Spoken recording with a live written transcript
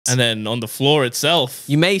And then on the floor itself,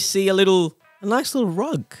 you may see a nice little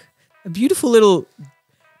rug. A beautiful little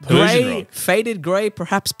grey, faded grey,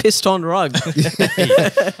 perhaps pissed on rug.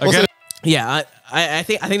 Okay. Yeah, I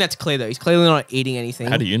think that's clear though. He's clearly not eating anything.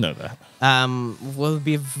 How do you know that? Well, it'd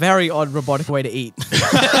be a very odd robotic way to eat.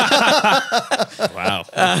 Wow.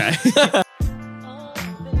 Okay.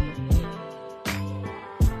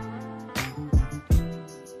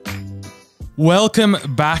 Welcome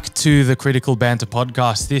back to the Critical Banter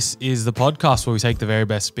podcast. This is the podcast where we take the very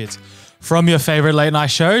best bits from your favorite late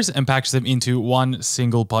night shows and package them into one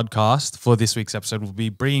single podcast. For this week's episode, we'll be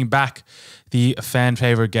bringing back the fan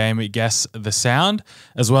favorite game, Guess the Sound,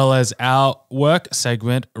 as well as our work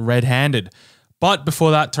segment, Red Handed. But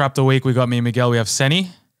before that, to wrap the week, we got me and Miguel. We have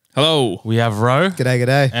Senny. Hello. We have Ro. G'day,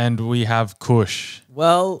 g'day. And we have Kush.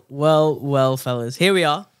 Well, fellas. Here we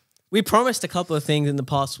are. We promised a couple of things in the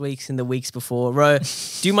past weeks and the weeks before. Ro,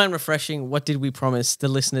 do you mind refreshing what did we promise the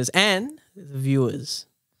listeners and the viewers?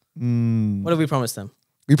 What did we promise them?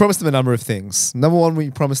 We promised them a number of things. Number one, we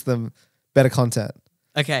promised them better content.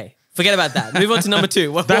 Okay, forget about that. Move on to number two.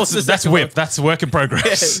 What was the That's second whip. one? That's work in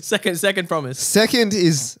progress. Second promise. Second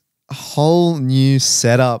is a whole new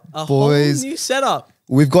setup, boys. Whole new setup.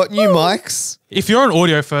 We've got new mics. If you're on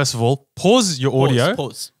audio, first of all, pause your audio.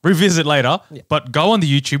 Pause. Revisit later, but go on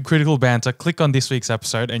the YouTube, Critical Banter, click on this week's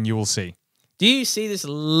episode, and you will see. Do you see this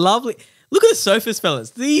lovely... Look at the sofas,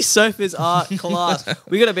 fellas. These sofas are class.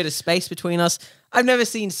 We got a bit of space between us. I've never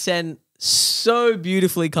seen Sen so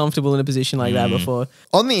beautifully comfortable in a position like that before.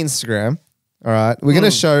 On the Instagram, all right, we're going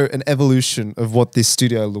to show an evolution of what this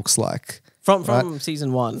studio looks like. From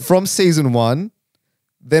season one. From season one,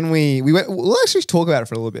 then we went, we'll actually talk about it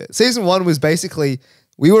for a little bit. Season one was basically,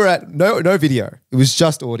 we were at no video. It was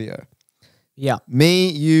just audio. Yeah. Me,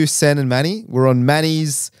 you, Sen, and Manny were on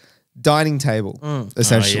Manny's dining table,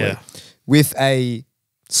 essentially, with a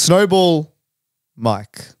snowball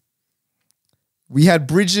mic. We had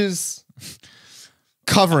bridges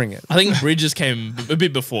covering it. I think Bridges came a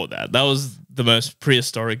bit before that. That was the most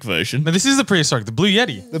prehistoric version. But this is the prehistoric, the Blue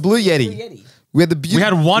Yeti. The Blue Yeti. We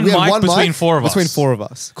had one mic between four of us. Between four of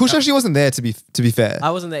us. Kush actually wasn't there, to be fair.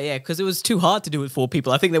 I wasn't there, because it was too hard to do with 4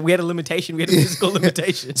 people. I think that we had a limitation. We had a physical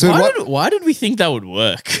limitation. So why did we think that would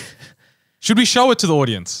work? Should we show it to the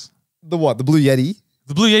audience? The what? The Blue Yeti?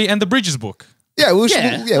 The Blue Yeti and the Bridges book. Yeah, we'll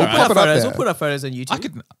We'll pop it up there. We'll put our photos on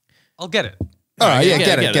YouTube. I'll get it. All right, Yeah,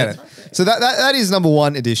 get get it. So that is number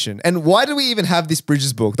one edition. And why do we even have this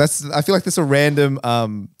Bridges book? I feel like that's a random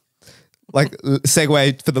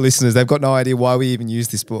segue for the listeners. They've got no idea why we even use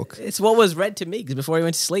this book. It's what was read to Migs before he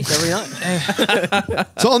went to sleep every night.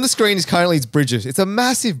 So on the screen is currently Bridges. It's a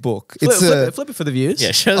massive book. Flip it for the viewers.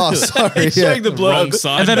 Yeah, show Oh, sorry. Showing the blog. wrong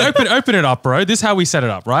side. And then open it up, bro. This is how we set it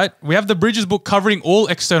up, right? We have the Bridges book covering all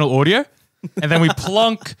external audio, and then we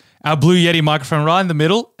plonk our Blue Yeti microphone right in the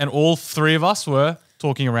middle, and all 3 of us were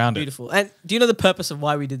talking around it. Beautiful. And do you know the purpose of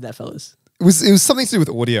why we did that, fellas? It was something to do with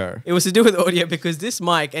audio. It was to do with audio because this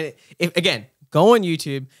mic, and again, go on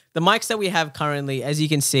YouTube. The mics that we have currently, as you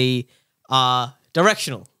can see, are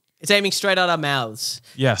directional. It's aiming straight at our mouths.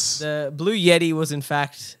 Yes. The Blue Yeti was, in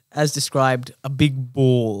fact, as described, a big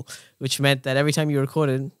ball, which meant that every time you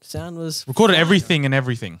recorded, sound was... Recorded everything and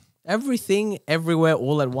everything. Everything, everywhere,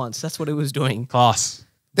 all at once. That's what it was doing. Class.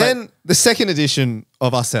 Then the second edition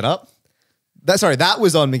of our setup, that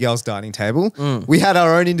was on Miguel's dining table. We had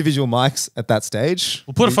our own individual mics at that stage.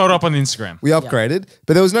 We'll put a photo up on the Instagram. We upgraded,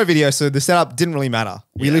 but there was no video, so the setup didn't really matter.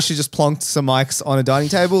 We literally just plonked some mics on a dining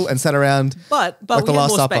table and sat around But like we the had Last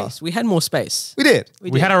more Supper. space. We had more space. We did.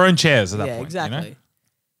 We had our own chairs at that Yeah, point. exactly. You know?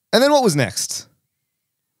 And then what was next?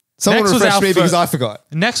 Someone Next was refresh our me because fir- I forgot.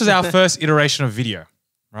 Next was our first iteration of video,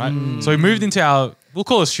 right? So we moved into we'll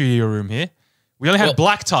call it studio room here. We only had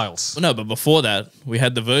black tiles. No, but before that, we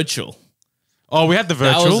had the virtual. Oh, we had the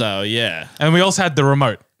That virtual. was our, yeah. And we also had the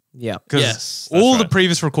remote. Yeah. Because Yes, that's all the right.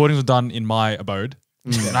 previous recordings were done in my abode.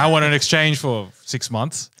 And I wanted an exchange for 6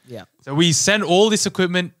 months. Yeah. So we sent all this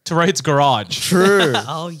equipment to Rohit's garage. True.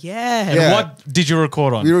 Oh, yeah. Yeah. What did you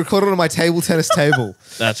record on? We recorded on my table tennis table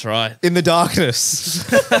That's right. in the darkness.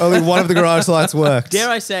 Only one of the garage lights worked. Dare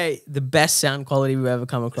I say, the best sound quality we've ever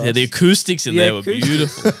come across. Yeah, the acoustics in The there were acoustics.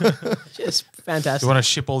 beautiful. Just Do fantastic. you want to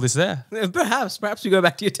ship all this there? Perhaps we go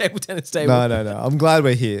back to your table tennis table. No. I'm glad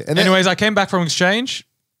we're here. And then, Anyways, I came back from exchange.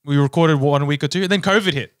 We recorded 1 week or 2, and then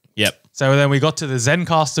COVID hit. Yep. So then we got to the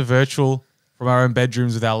Zencaster virtual from our own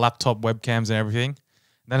bedrooms with our laptop webcams and everything.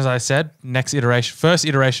 Then, as I said, first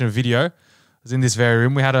iteration of video was in this very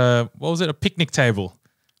room. We had a picnic table,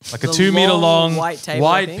 like a The 2 meter long white table,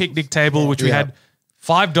 I think. picnic table, which we had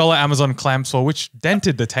 $5 Amazon clamps for, which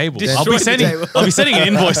dented the table. Destroyed the table. I'll be sending an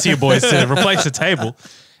invoice to you boys to replace the table.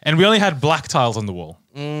 And we only had black tiles on the wall.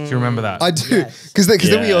 Do you remember that? I do. Yes. Because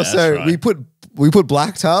then we Yeah, also, that's right. we put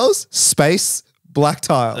black tiles, space, black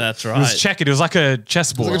tile. That's It right. was checkered. It was like a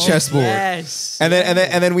chessboard. Like a chessboard. Yes. And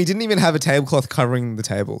then we didn't even have a tablecloth covering the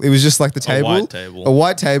table. It was just like the table, white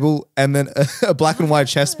white table, and then a black and white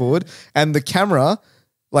chessboard. And the camera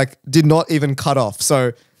like did not even cut off.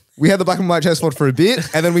 So we had the black and white chessboard for a bit,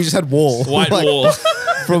 and then we just had wall, White like, wall.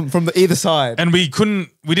 from the either side. And we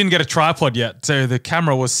didn't get a tripod yet. So the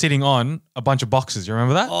camera was sitting on a bunch of boxes. You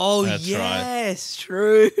remember that? Oh, That's yes.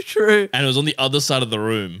 True. And it was on the other side of the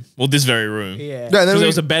room. Well, this very room. Yeah. No, and then Because we, there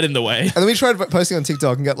was a bed in the way. and then we tried posting on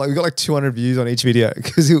TikTok and we got like 200 views on each video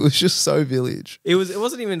because it was just so village. It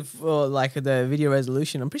wasn't even for like the video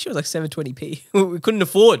resolution. I'm pretty sure it was like 720p. We couldn't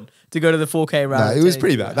afford to go to the 4K route. No, it was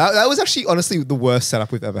pretty bad. That was actually honestly the worst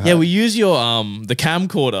setup we've ever had. Yeah, we use your the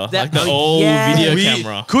camcorder, That- like the oh, old yeah. video We-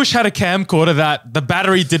 camera. Kush had a camcorder that the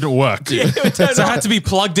battery didn't work. So it had to be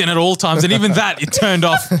plugged in at all times. And even that, it turned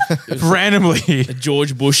off randomly.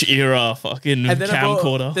 George Bush era fucking And then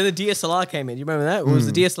camcorder. then the DSLR came in. You remember that? It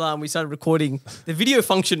was the DSLR, and we started recording the video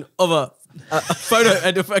function of a photo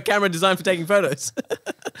and a camera designed for taking photos.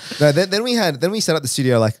 No, then we set up the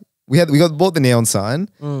studio like we bought the neon sign.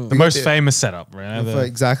 The most famous setup, right?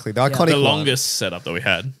 Exactly. The iconic the one. longest setup that we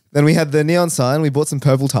had. Then we had the neon sign. We bought some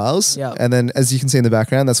purple tiles. Yeah. And then as you can see in the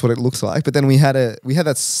background, that's what it looks like. But then we had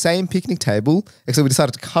that same picnic table, except we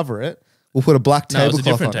decided to cover it. We'll put a black No, it was a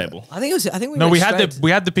tablecloth different on it. table. I think we No, went straight.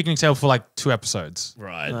 we had the picnic table for like 2 episodes.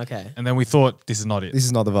 Right. Okay. And then we thought, this is not it. This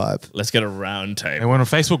is not the vibe. Let's get a round And table. went on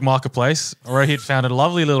Facebook Marketplace. Rohit found a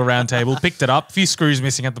lovely little round table, picked it up, a few screws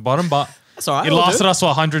missing at the bottom, but That's all right. it lasted us for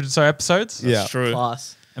 100 or so episodes. Yeah. True.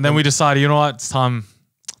 Class. And then we decided, you know what, it's time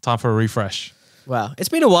for a refresh. Wow. It's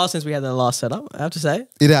been a while since we had the last setup, I have to say.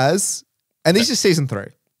 It has. And this is season 3.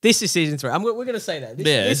 This is season 3. We're going to say that. This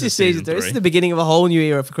Yeah, is season 3. This is the beginning of a whole new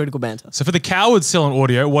era for Critical Banter. So for the cowards still on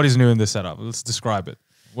audio, what is new in this setup? Let's describe it.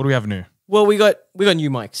 What do we have new? Well, we got new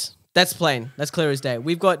mics. That's plain. That's clear as day.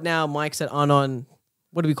 We've got now mics that aren't on.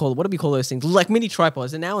 What do we call it? What do we call those things? Like mini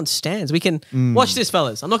tripods. They're now on stands. We can watch this,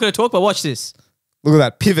 fellas. I'm not going to talk, but watch this. Look at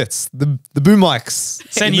that. Pivots. The boom mics.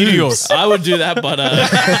 Send you to yours. I would do that, but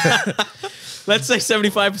Let's say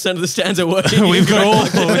 75% of the stands are working. We've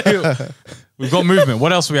got we've got movement.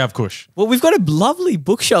 What else do we have, Kush? Well, we've got a lovely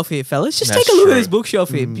bookshelf here, fellas. Just That's take a look at true. this bookshelf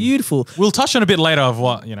here. Beautiful. We'll touch on a bit later of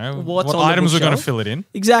what What's what on the items we're going to bookshelf? fill it in.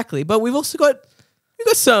 Exactly. But we've also got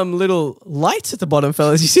some little lights at the bottom,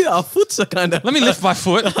 fellas. You see our foots are kind of. Let me lift my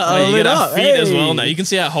foot. you lit got our up. feet as well Hey. now. You can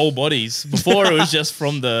see our whole bodies. Before it was just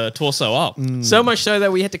from the torso up. So much so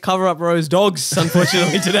that we had to cover up Ro's dogs,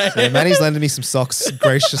 unfortunately, today. Yeah, Manny's lended me some socks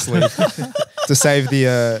graciously to save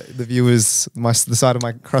the viewers the side of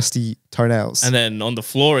my crusty toenails. And then on the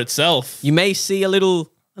floor itself, You may see a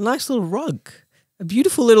nice little rug. A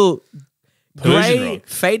beautiful little Persian grey, rug.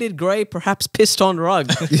 faded grey, perhaps pissed on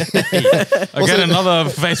rug. Again, another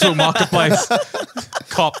Facebook Marketplace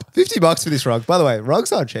cop. $50 for this rug. By the way,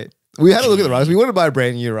 rugs aren't cheap. We had a look at the rugs. We wanted to buy a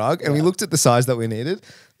brand new rug, and we looked at the size that we needed.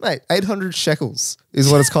 Mate, 800 shekels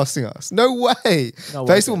is what it's costing us. No way. Not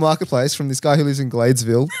worth Facebook Marketplace from this guy who lives in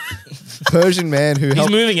Gladesville, Persian man who he's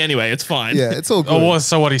helped. moving anyway. It's fine. Yeah, it's all good. Oh,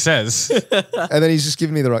 so what he says. And then he's just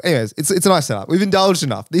giving me the rug. Anyways, it's a nice setup. We've indulged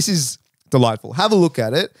enough. This is delightful. Have a look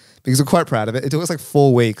at it because we're quite proud of it. It took us like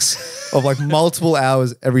 4 weeks of like multiple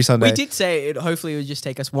hours every Sunday. We did say it. Hopefully, it would just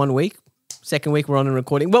take us 1 week. Second week, we're on and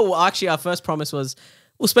recording. Well, actually, our first promise was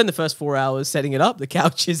we'll spend the first 4 hours setting it up, the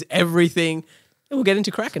couches, everything, and we'll get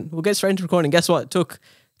into cracking. We'll get straight into recording. Guess what? It took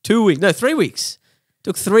 2 weeks. No, 3 weeks. It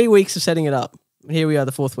took 3 weeks of setting it up. And here we are,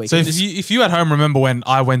 the 4th week. So if you at home remember when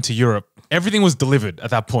I went to Europe, everything was delivered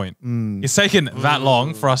at that point. It's taken that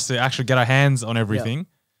long for us to actually get our hands on everything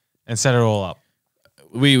and set it all up.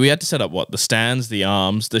 We had to set up the stands, the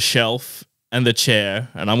arms, the shelf, and the chair.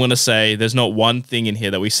 And I'm going to say there's not one thing in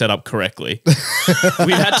here that we set up correctly.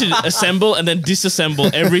 We had to assemble and then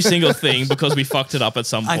disassemble every single thing because we fucked it up at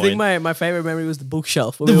some point. I think my favorite memory was the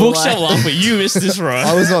bookshelf. the bookshelf but you missed this, I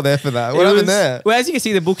right? was not there for that. What happened there? Well, as you can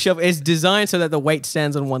see, the bookshelf is designed so that the weight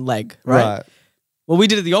stands on one leg, right? Right. Well, we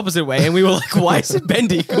did it the opposite way, and we were like, why is it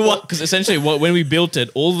bendy? What? Because essentially, when we built it,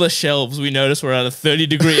 all the shelves we noticed were at a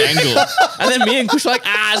 30-degree angle. And then me and Kush were like,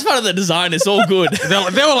 it's part of the design. It's all good. They were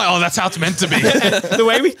like, oh, that's how it's meant to be. The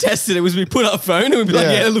way we tested it was we put our phone and we'd be like,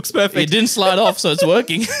 Yeah. yeah, it looks perfect. It didn't slide off, so it's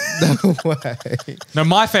working. No way. No,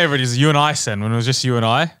 my favorite is you and I, Sen, when it was just you and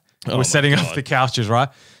I. Oh We're setting up the couches, right?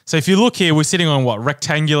 So if you look here, we're sitting on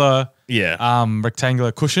rectangular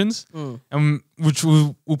rectangular cushions. And which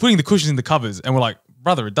we're putting the cushions in the covers and we're like,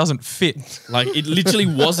 brother, it doesn't fit. Like, it literally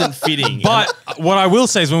wasn't fitting. But what I will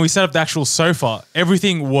say is when we set up the actual sofa,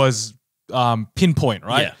 everything was pinpoint,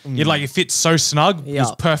 right? Yeah. It fits so snug. It was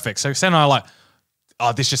Yeah. perfect. So Sen and I are like,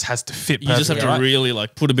 oh, this just has to fit You perfectly. just have to right? really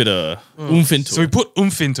like put a bit of oomph into So we it. put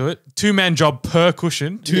oomph into it. 2-man job per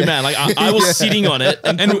cushion. Two man, like I was sitting on it,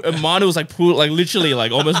 and mine was like literally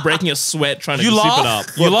like almost breaking a sweat trying to You zip it laugh.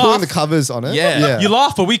 up. You Pulling laugh. the covers on it. Yeah. You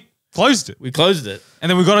laugh, but we closed it. We closed it. And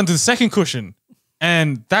then we got onto the second cushion,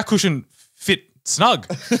 and that cushion fit snug.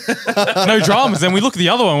 No dramas. Then we look at the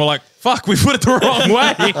other one. We're like, fuck, we put it the wrong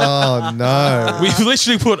way. Oh no. We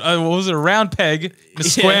literally put a round peg in a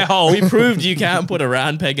square hole. We proved you can't put a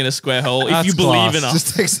round peg in a square hole if That's you believe class. enough.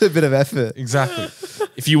 Just takes a bit of effort. Exactly.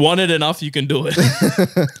 If you want it enough, you can do it.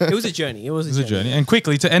 It was a journey. It was It's a journey. And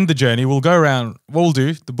quickly, to end the journey, we'll go around. What we'll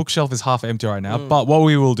do, the bookshelf is half empty right now, but what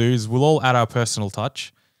we will do is we'll all add our personal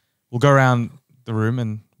touch. We'll go around the room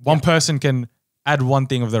and one person can add one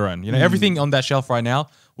thing of their own. You know, everything on that shelf right now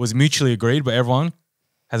was mutually agreed, but everyone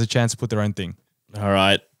has a chance to put their own thing. All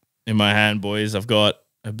right. In my hand, boys, I've got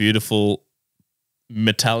a beautiful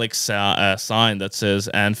metallic sign that says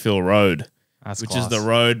Anfield Road, That's which class. is the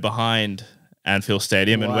road behind Anfield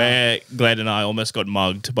Stadium, and Wow. where Glad and I almost got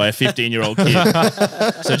mugged by a 15-year-old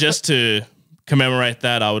kid. So just to commemorate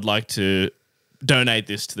that, I would like to donate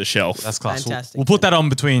this to the shelf. That's class. Fantastic. We'll put that on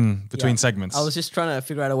between Yeah. segments. I was just trying to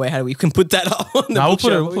figure out a way how we can put that up on the No, we'll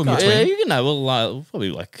put it- bookshelf, we'll but we put it can't. Yeah, you can know. We'll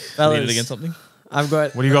probably like lean Fellas. it against something. I've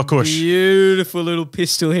got What do you got, a Kush? beautiful little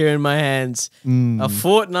pistol here in my hands. A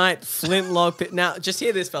Fortnite flintlock pit. Now, just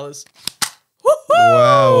hear this, fellas.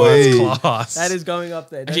 Wow. That's class. That is going up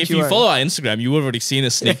there. Don't Actually, if you you worry. follow our Instagram, you would have already seen a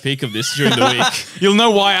sneak peek of this during the week. You'll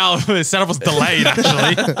know why our setup was delayed,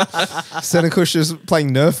 actually. Senecush is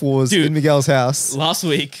playing Nerf Wars Dude. in Miguel's house. Last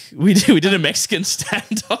week, we did a Mexican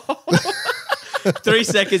standoff. 3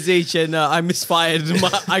 seconds each, and I misfired.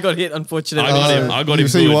 I got hit, unfortunately. I got him. I got him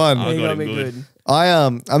So you good. won. I You got got him me good. good.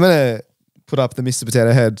 I'm gonna put up the Mr.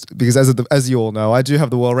 Potato Head because as you all know, I do have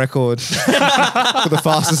the world record for the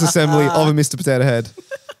fastest assembly of a Mr. Potato Head.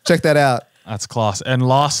 Check that out. That's class. And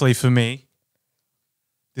lastly, for me,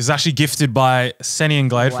 this is actually gifted by Senny and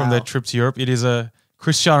Glade from Wow. their trip to Europe. It is a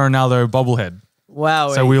Cristiano Ronaldo bobblehead.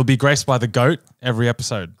 Wow. So we'll be graced by the GOAT every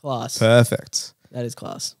episode. class. Perfect. That is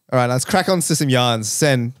class. All right, let's crack on to some yarns.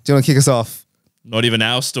 Sen, do you want to kick us off? Not even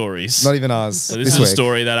our stories. Not even ours. So this this is week. a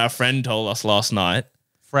story that our friend told us last night.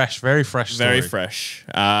 Fresh, very fresh story. Very fresh.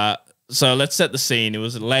 So let's set the scene. It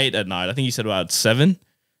was late at night. I think he said about 7,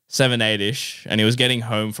 8-ish. And he was getting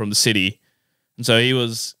home from the city. And so he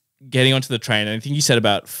was getting onto the train. And I think he said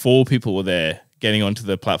about 4 people were there getting onto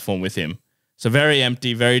the platform with him. So very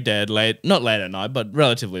empty, very dead, late. Not late at night, but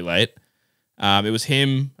relatively late. It was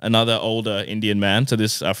him, another older Indian man. So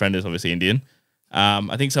our friend is obviously Indian.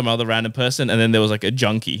 I think some other random person. And then there was like a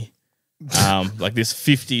junkie. Like this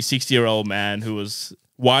 50, 60-year-old man who was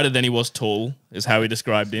wider than he was tall, is how he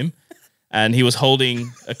described him. And he was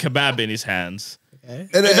holding a kebab in his hands. And-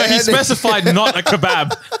 No, he and- specified not a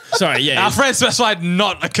kebab. Sorry, yeah. Our friend specified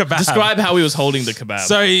not a kebab. Describe how he was holding the kebab.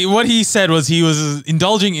 So what he said was he was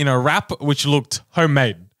indulging in a wrap which looked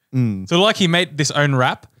homemade. So like he made this own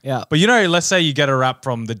wrap. Yeah. But you know, let's say you get a wrap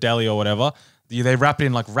from the deli or whatever. They wrap it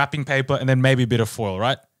in like wrapping paper and then maybe a bit of foil,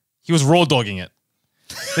 right? He was raw dogging it.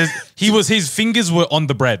 His fingers were on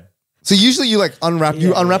the bread. So usually you like unwrap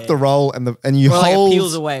the roll and you Or like it hold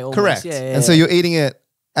peels away almost. Correct. Yeah, yeah, and so yeah. you're eating it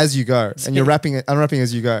as you go and you're unwrapping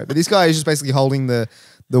as you go. But this guy is just basically holding the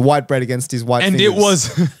white bread against his white And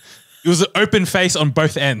fingers. it was an open face on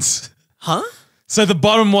both ends. Huh? So the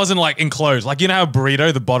bottom wasn't like enclosed. Like you know how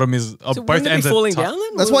burrito, the bottom is So both wouldn't it ends be are falling tight. down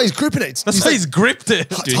then? That's why he's gripping it. That's why he's gripped it.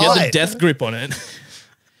 Dude, he had the tight. death grip on it.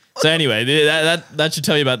 So anyway, that should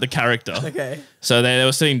tell you about the character. Okay. So they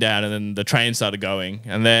were sitting down and then the train started going.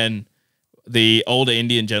 And then the older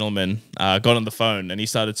Indian gentleman got on the phone and he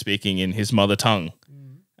started speaking in his mother tongue.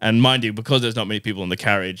 And mind you, because there's not many people in the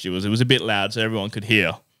carriage, it was a bit loud so everyone could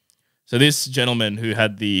hear. So this gentleman who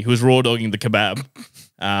was raw dogging the kebab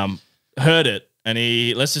heard it. And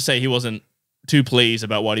let's just say he wasn't too pleased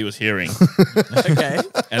about what he was hearing. Okay.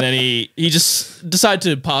 And then he just decided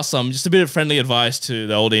to pass just a bit of friendly advice to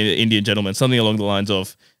the old Indian gentleman, something along the lines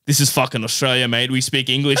of, "This is fucking Australia, mate. We speak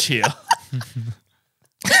English here."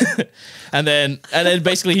 and then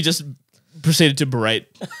basically he just proceeded to berate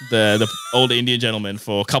the older Indian gentleman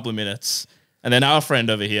for a couple of minutes. And then our friend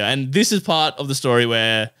over here, and this is part of the story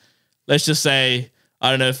where, let's just say, I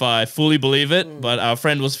don't know if I fully believe it, but our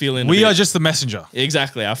friend was feeling We are just the messenger.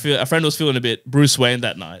 Exactly. Our friend was feeling a bit Bruce Wayne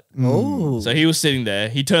that night. Oh. So he was sitting there.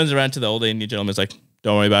 He turns around to the older Indian gentleman. He's like,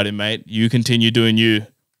 "Don't worry about him, mate. You continue doing you."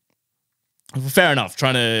 Fair enough.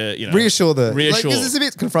 Trying to, reassure. Reassure. Like, it's a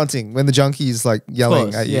bit confronting when the junkie's like yelling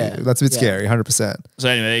course, at you. yeah. That's a bit scary, 100%. So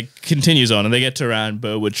anyway, it continues on and they get to around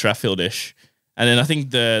Burwood, Strathfieldish. And then I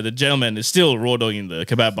think the gentleman is still raw dogging the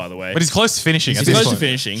kebab, by the way. But he's close to finishing. He's close to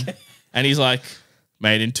finishing. And he's like,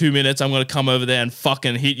 mate, in 2 minutes, I'm going to come over there and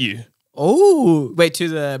fucking hit you. Oh, wait, to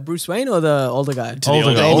the Bruce Wayne or the older guy? the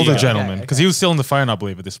older Older guy. gentleman. Okay, Because he was still on the phone, I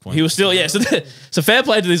believe, at this point. He was still, yeah. So fair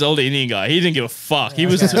play to this older Indian guy. He didn't give a fuck. He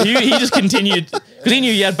just continued because he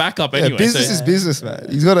knew he had backup anyway. Business is business, man.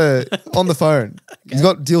 He's got on the phone. He's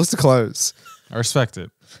got deals to close. I respect it.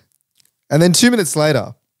 And then 2 minutes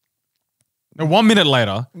later, Now, 1 minute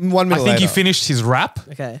later, 1 minute I think he later. finished his rap.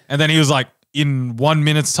 Okay. And then he was like, in 1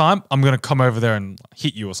 minute's time, I'm going to come over there and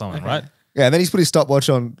hit you or something, right? Yeah, and then he's put his stopwatch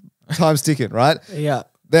on, time's ticking, right? Yeah.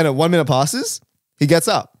 Then at 1 minute passes, he gets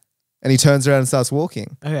up and he turns around and starts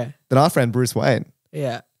walking. Okay. Then our friend Bruce Wayne,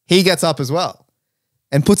 Yeah. he gets up as well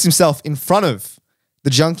and puts himself in front of the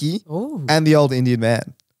junkie Oh. and the old Indian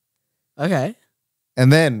man. Okay.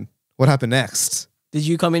 And then what happened next? Did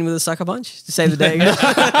you come in with a sucker punch to save the day?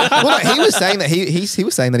 Well, no, he was saying that he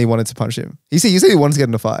was saying that he wanted to punch him. He said he wanted to get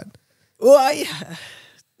in a fight. Well,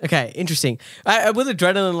 okay, interesting. With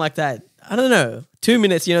adrenaline like that, I don't know. 2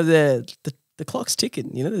 minutes, the clock's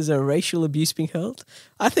ticking. There's a racial abuse being hurled.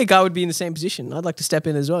 I think I would be in the same position. I'd like to step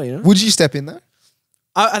in as well. Would you step in there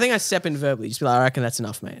I think I'd step in verbally. Just be like, I reckon that's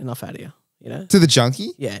enough, mate. Enough out of you. to the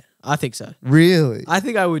junkie? Yeah, I think so. Really? I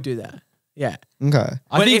think I would do that. Yeah. Okay.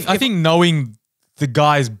 I think knowing the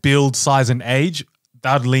guy's build, size, and age,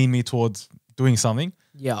 that would lean me towards doing something.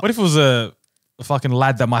 Yeah. What if it was a fucking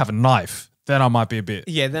lad that might have a knife? Then I might be a bit.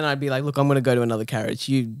 Yeah, then I'd be like, look, I'm going to go to another carriage.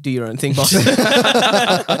 You do your own thing, boss.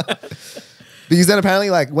 Because then apparently,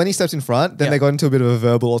 like, when he stepped in front, then Yeah. they got into a bit of a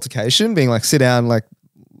verbal altercation, being like, sit down, like,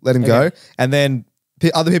 let him go. Okay. And then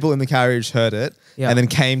other people in the carriage heard it Yeah. and then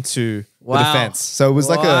came to Wow. the defense. So it was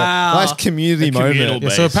like a Wow. nice community A communal moment. Yeah,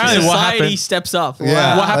 so base. apparently what Society happened? steps up.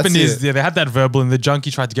 Yeah. What happened that's is it. they had that verbal, and the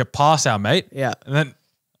junkie tried to get past our mate. Yeah. And then,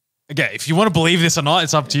 again, if you want to believe this or not,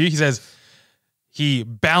 it's up to you. He says he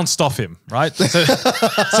bounced off him, right? So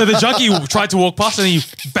the junkie tried to walk past and he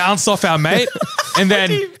bounced off our mate, and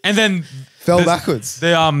then Fell backwards.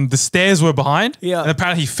 the stairs were behind. Yeah. And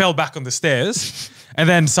apparently he fell back on the stairs. And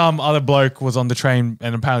then some other bloke was on the train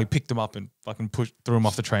and apparently picked him up and fucking threw him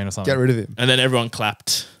off the train or something. Get rid of him. And then everyone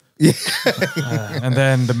clapped. And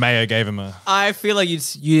then the mayor gave him a. I feel like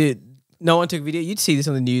no one took video. You'd see this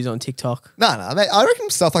on the news on TikTok. No, mate, I reckon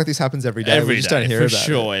stuff like this happens every day. Every we just day, don't hear for about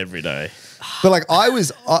sure, every day. it. But like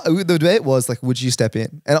the debate was like, would you step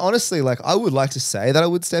in? And honestly, like I would like to say that I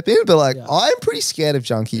would step in, but like I'm pretty scared of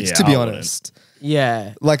junkies, Yeah, to be I wouldn't. honest.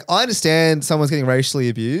 Yeah. Like I understand someone's getting racially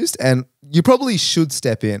abused and you probably should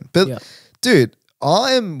step in. But Yeah. dude,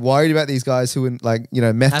 I am worried about these guys who are like,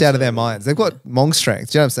 methed out of their Absolutely. minds. They've got mong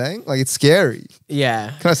strength. Do you know what I'm saying? Like it's scary.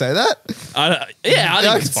 Yeah. Can I say that? I I think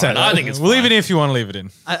could it's say fine. that. I think it's We'll fine. leave it in if you want to leave it in.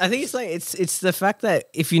 I think it's like it's the fact that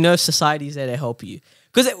if you know society's there to help you.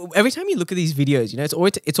 Because every time you look at these videos,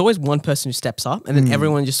 it's always one person who steps up and then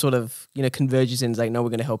everyone just sort of, converges and is like, no, we're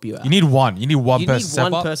going to help you out. You need one. You need one You person need to step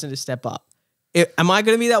one up. person to step up. Am I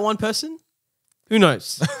going to be that one person? Who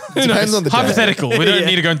knows? Who Depends knows? on the day. Hypothetical. We don't Yeah.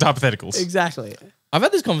 need to go into hypotheticals. Exactly. I've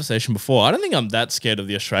had this conversation before. I don't think I'm that scared of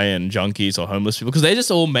the Australian junkies or homeless people because they just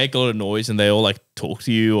all make a lot of noise and they all like talk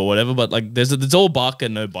to you or whatever. But like, there's all bark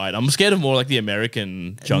and no bite. I'm scared of more like the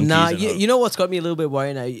American junkies. Nah, and, you know what's got me a little bit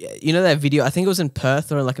worried now? You know that video? I think it was in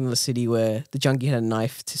Perth or in like another city where the junkie had a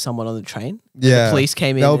knife to someone on the train. Yeah. The police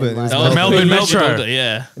came in. Melbourne. and, It was like- That was Melbourne Melbourne Metro. Doctor,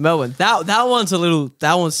 yeah. Melbourne.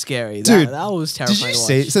 That one's scary. Dude, that was terrifying. Did you to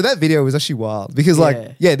see? watch. So that video was actually wild because,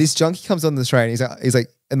 this junkie comes on the train. He's like,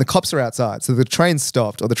 and the cops are outside. So the train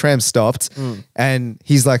stopped or the tram stopped, and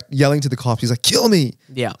he's like yelling to the cops. He's like, "Kill me!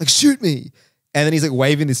 Yeah. like shoot me!" And then he's like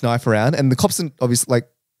waving this knife around, and the cops are obviously like,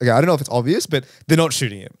 okay, I don't know if it's obvious, but they're not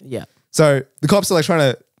shooting him. Yeah. So the cops are like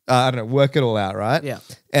trying to, I don't know, work it all out, right? Yeah.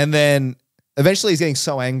 And then eventually he's getting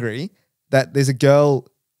so angry that there's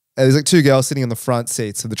like two girls sitting on the front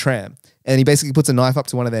seats of the tram, and he basically puts a knife up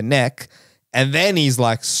to one of their neck, and then he's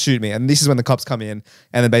like, shoot me. And this is when the cops come in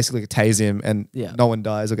and then basically tase him, and Yeah. no one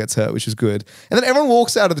dies or gets hurt, which is good. And then everyone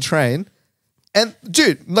walks out of the train. And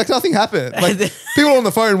dude, like nothing happened. Like people on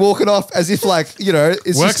the phone walking off as if like,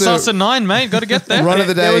 it's Work just starts at 9, mate. Got to get there. run of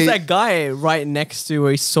the day. There was that guy right next to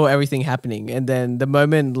where he saw everything happening, and then the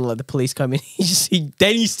moment the police come in,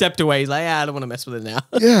 he stepped away. He's like, I don't want to mess with it now.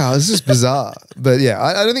 Yeah, it's just bizarre. But yeah,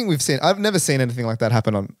 I don't think I've never seen anything like that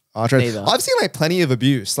happen on our train. Neither. I've seen like plenty of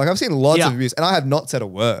abuse. Like I've seen lots Yeah. of abuse, and I have not said a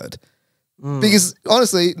word. Because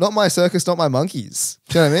honestly, not my circus, not my monkeys.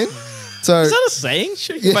 Do you know what I mean? So Is that a saying?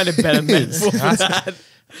 Sure, you find a better metaphor for that.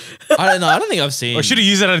 I don't know. I don't think I've seen. Or should have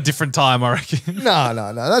used it at a different time, I reckon.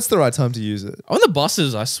 No. That's the right time to use it. On the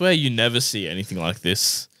buses, I swear you never see anything like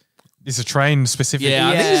this. It's a train specific. Yeah,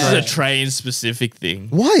 I think this is Yeah. a train specific thing.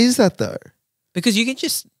 Why is that though? Because you can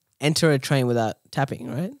just enter a train without tapping,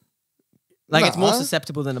 right? Like it's more Nah.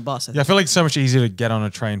 susceptible than a bus. Yeah, I feel like it's so much easier to get on a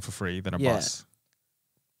train for free than a Yeah. bus.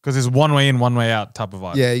 Because it's one way in, one way out type of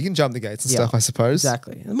vibe. Yeah, you can jump the gates and Yeah. stuff, I suppose.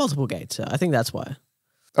 Exactly. And multiple gates. So I think that's why.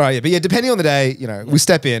 All right, yeah, but yeah, depending on the day, we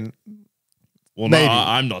step in. Well, Maybe. no,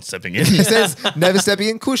 I'm not stepping in. He says never stepping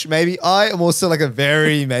in. Kush, maybe. I am also like a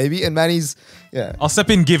very maybe, and Manny's, yeah. I'll step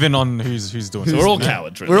in given on who's doing So it. we're all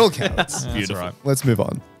cowards, really. We're all cowards. That's Beautiful. all right. Let's move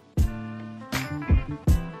on.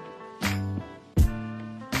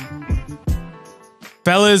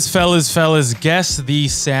 Fellas, guess the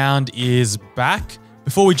sound is back.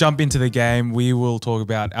 Before we jump into the game, we will talk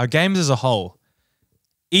about our games as a whole.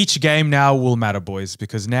 Each game now will matter, boys,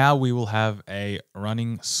 because now we will have a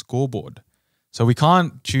running scoreboard. So we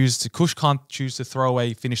can't choose to, Kush can't choose to throw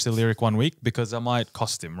away finish the lyric 1 week because that might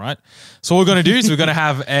cost him, right? So what we're going to do is we're going to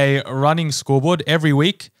have a running scoreboard every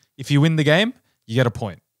week. If you win the game, you get a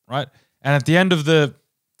point, right? And at the end of the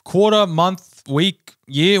quarter, month, week,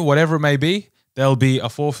 year, whatever it may be, there'll be a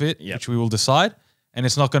forfeit, which we will decide. And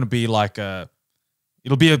it's not going to be like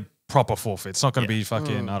it'll be a proper forfeit. It's not going to be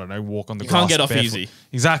fucking, I don't know, walk on the grass. Can't get off barefoot. easy.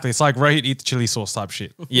 Exactly. It's like Rohit eat the chili sauce type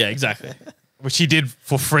shit, Yeah, exactly. which he did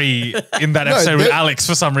for free in that episode with Alex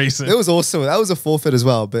for some reason. It was also that was a forfeit as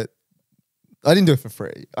well, but I didn't do it for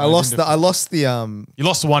free. I lost the You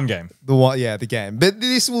lost one game. the game. But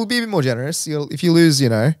this will be a bit more generous. If you lose,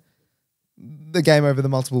 the game over the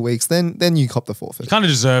multiple weeks, then you cop the forfeit. You kind of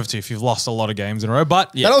deserve to if you've lost a lot of games in a row,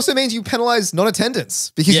 but That also means you penalize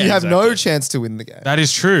non-attendance because Yeah, you have no exactly. chance to win the game. that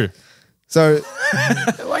is true. So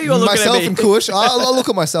Why are you all looking myself at me? and Kush, I'll look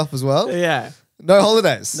at myself as well. Yeah. No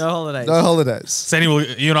holidays. No holidays. No holidays. Senny,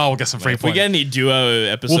 you and I will get some free If we points. get any duo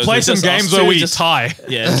episodes, We'll play with some just us games two, where we just- tie.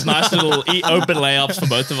 Yeah, just nice little open layups for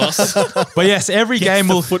both of us. But yes, every game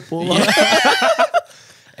will Football.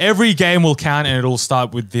 every game will count, and it'll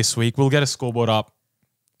start with this week. We'll get a scoreboard up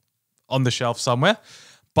on the shelf somewhere.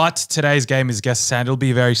 But today's game is guess the sound. It'll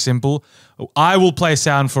be very simple. I will play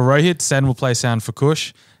sound for Rohit. Sen will play sound for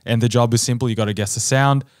Kush. And the job is simple. You got to guess the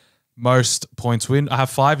sound. Most points win. I have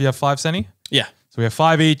 5. You have 5, Senny? Yeah. So we have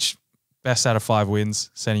 5 each. Best out of 5 wins.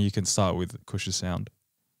 Senny, you can start with Kush's sound.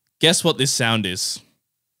 Guess what this sound is?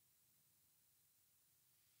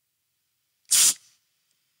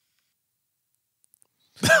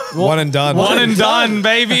 One and done. One and done,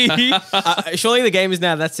 baby. Surely the game is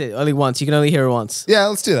now, that's it. Only once. You can only hear it once. Yeah,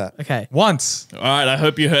 let's do that. Okay. Once. All right, I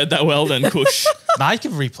hope you heard that well then, Kush. Nah, you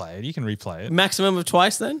can replay it. You can replay it. Maximum of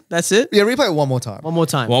twice then? That's it? Yeah, replay it one more time. One more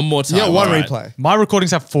time. One more time. Yeah, one all right. replay. My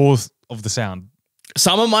recordings have 4 of the sound.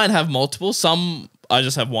 Some of mine have multiple. Some I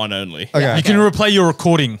just have one only. Okay. You can replay your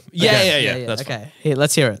recording. Yeah. That's fine. Okay. Here,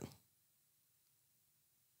 let's hear it.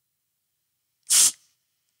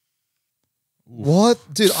 What?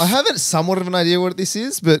 Dude, I have somewhat of an idea what this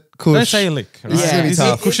is, but Kush. Don't say a lick. This is gonna be This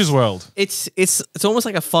tough. Kush's world. It's almost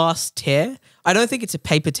like a fast tear. I don't think it's a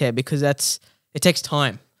paper tear because it takes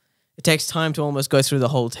time. It takes time to almost go through the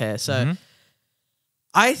whole tear. So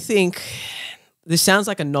I think this sounds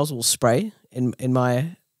like a nozzle spray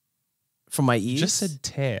from my ears. Just said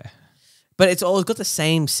tear. but it's always got the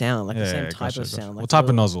same sound, like the same type gotcha, of gotcha. sound. Like what type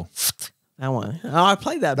of little- nozzle? That one. Oh, I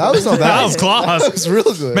played that. That but- was not bad. That was class. That was real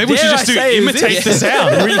good. Maybe we should Dare just I say it was imitate this? the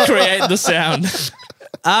sound. Recreate the sound.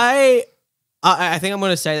 I think I'm going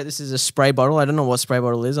to say that this is a spray bottle. I don't know what spray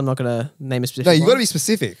bottle is. I'm not going to name a specific No, you got to one. be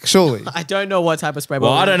specific, surely. I don't know what type of spray Well,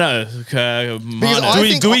 bottle. I don't it is. know. Okay, Because Mano.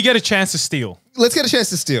 I- Do we get a chance to steal? Let's get a chance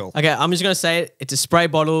to steal. Okay, I'm just going to say it. It's a spray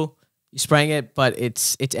bottle. You're spraying it, but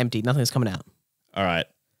it's empty. Nothing's coming out. All right.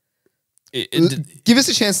 Give us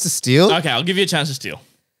a chance to steal. Okay, I'll give you a chance to steal.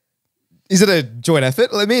 Is it a joint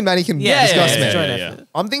effort? Like, me and Manny can discuss it's it. a joint yeah. effort.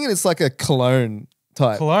 I'm thinking it's like a cologne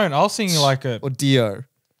type Cologne. I was thinking like a or deo.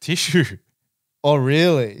 tissue. Oh,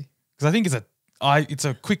 really? Because I think it's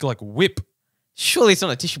a quick like whip. Surely it's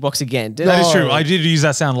not a tissue box again. Dude. That is No. true. I did use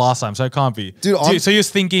that sound last time, so it can't be. Dude, so you're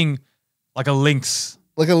thinking like a Lynx.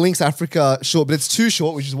 Like a Lynx Africa short, but it's too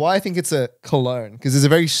short, which is why I think it's a cologne because there's a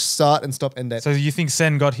very start and stop end date. So you think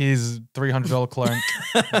Sen got his $300 cologne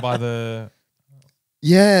by the...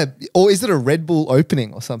 Yeah, or is it a Red Bull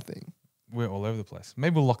opening or something? We're all over the place.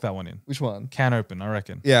 Maybe we'll lock that one in. Which one? Can open, I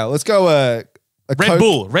reckon. Yeah, let's go a Red Coke-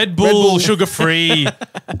 Bull. Red Bull, Bull. sugar-free,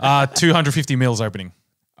 250 mils opening.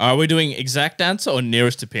 Are we doing exact answer or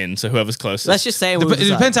nearest to pin? So whoever's closest. Let's just say It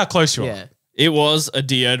depends how close you are. Yeah. It was a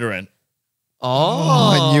deodorant.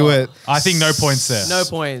 I knew it. I think no points there. No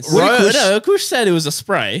points. Kush said it was a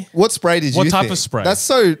spray. What spray did you What think? type of spray? That's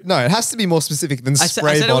so... No, it has to be more specific than I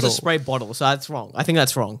spray said bottle. it was a spray bottle, so that's wrong. I think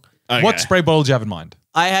that's wrong. Okay. What spray bottle do you have in mind?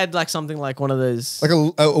 I had like something like one of those. Like a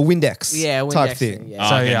Windex Yeah, Windex type thing, thing. yeah.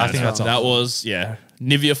 So, okay, yeah, I no, think that's that all. was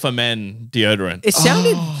Nivea for Men deodorant. It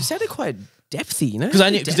sounded quite depthy, you know?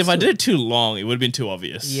 Because if I did it too long, it would have been too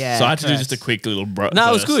obvious. Yeah, so I had to do correct. just a quick little No,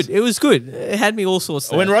 it was good. It was good. It had me all sorts.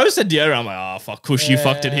 There. When Rose said deodorant, I'm like, oh, fuck, Kush, you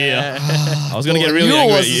fucked it here. I was going to get really you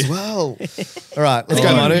angry was at you. as well. All right, let's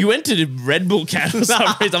go, Manu. You went to the Red Bull can for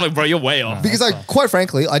some reason. I'm like, bro, you're way off. Because quite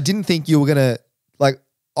frankly, I didn't think you were gonna like.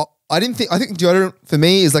 I think deodorant for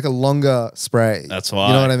me is like a longer spray. That's why.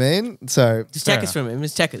 You know what I mean? So Just checkers from him.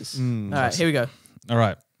 It's checkers. All right, here we go. All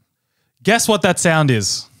right. Guess what that sound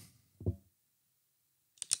is?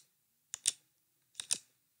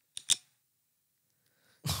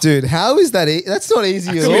 dude, how is that? That's not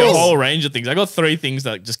easy It at could be a all. whole range of things. I got three things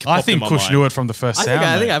that just I popped in think my Kush mind. knew it from the first I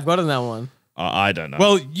sound. think mate. I've gotten that one. I don't know.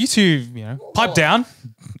 Well, you two, pipe down,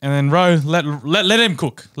 and then Ro, let him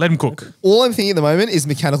cook. Let him cook. All I'm thinking at the moment is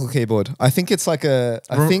mechanical keyboard. I think it's like a.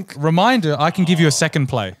 I think Reminder, I can give you a second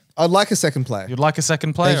play. I'd like a second play, You'd like a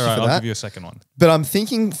second play? Thank you All right, for I'll that. give you a second one. but I'm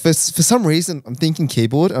thinking for some reason I'm thinking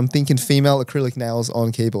keyboard. I'm thinking female acrylic nails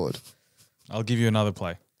on keyboard. I'll give you another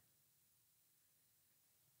play.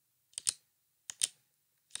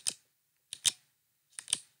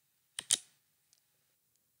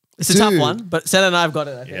 It's a tough Dude. one, but Sen and I have got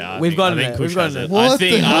it. I think. yeah, We've got I it. think We've Kush got has it. it. What I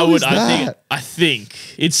think the I hell would. is I that? think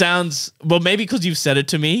it sounds well. Maybe because you've said it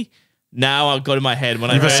to me. Now I've got in my head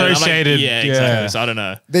when You've I heard it, I'm like, associated, yeah, yeah. exactly. So I don't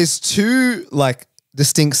know. There's two like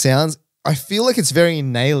distinct sounds. I feel like it's very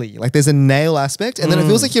naily. Like there's a nail aspect, and then it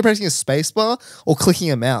feels like you're pressing a space bar or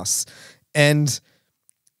clicking a mouse. And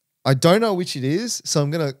I don't know which it is, so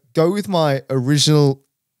I'm gonna go with my original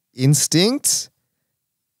instinct,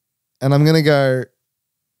 and I'm gonna go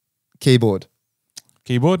keyboard.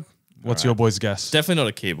 Keyboard? What's your boy's guess? Definitely not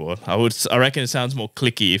a keyboard. I reckon it sounds more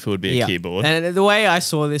clicky if it would be a keyboard. And the way I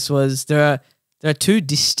saw this was there are two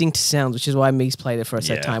distinct sounds, which is why Migs played it for us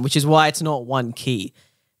Yeah. that time, which is why it's not one key.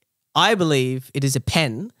 I believe it is a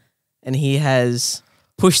pen, and he has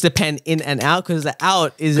pushed the pen in and out because the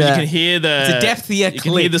out is you can hear the it's a depthier You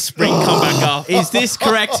can hear click. the spring come back up. Is this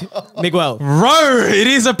correct, Miguel? Ro, it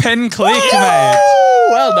is a pen click, mate.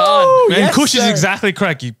 well done. And Yes, Kush is sir. exactly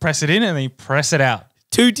correct. You press it in and then you press it out.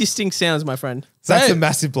 Two distinct sounds, my friend. That's They- a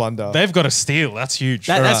massive blunder. They've got a steal. That's huge.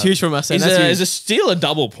 That's Alright. huge from us. Is That's huge. a steal a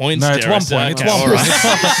double point? No, it's 1 point. It's 1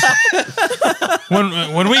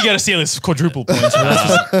 point. when we get a steal, it's quadruple points.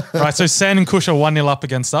 Right, so Sen and Kush are 1-0 up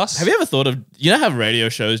against us. Have you ever thought of, you know how radio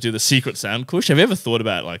shows do the secret sound, Kush? Have you ever thought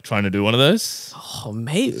about like trying to do one of those? Oh,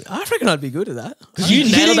 maybe. I reckon I'd be good at that. You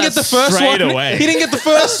He didn't get the first straight one. away. He didn't get the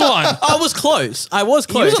first one. I was close. I was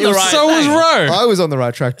close. was on the It right So was thing. Ro. I was on the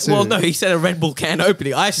right track too. Well, no, he said a Red Bull can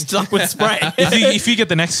opening. I stuck with spray. If you get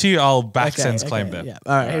the next few, I'll back Okay, Sen's okay, claim then. Yeah.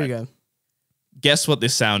 All right, here we go. Guess what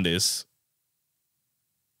this sound is?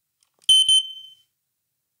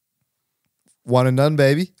 One and done,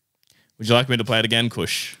 baby. Would you like me to play it again,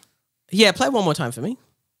 Kush? Yeah, play one more time for me.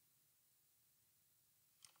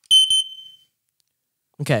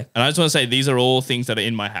 Okay. And I just want to say these are all things that are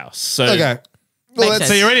in my house. So Okay. Well, Makes let's sense.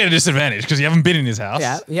 So you're already at a disadvantage because you haven't been in his house.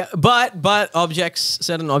 Yeah, yeah. But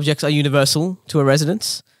certain objects are universal to a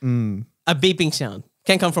residence. A beeping sound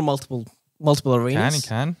can come from multiple arenas.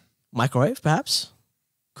 Can. Microwave, perhaps.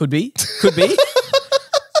 Could be.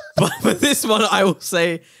 but this one, I will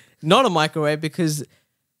say, not a microwave because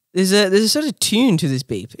there's a sort of tune to this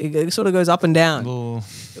beep. It sort of goes up and down, Well,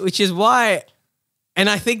 which is why. And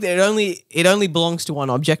I think that it only belongs to one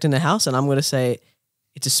object in the house, and I'm going to say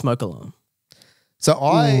it's a smoke alarm. So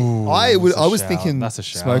I that's a was shout. thinking That's a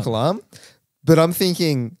shout. smoke alarm, but I'm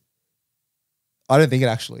thinking I don't think it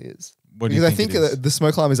actually is. What do you Because I think think it is? the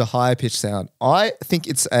smoke alarm is a higher pitched sound. I think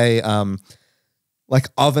it's a like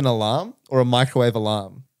oven alarm or a microwave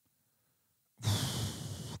alarm.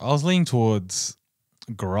 I was leaning towards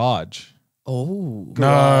garage. Oh,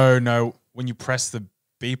 No. When you press the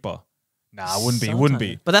beeper. Nah, it wouldn't be. It wouldn't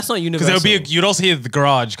be. But that's not Because universal. there would be. You'd also hear the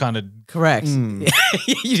garage kind of. correct. You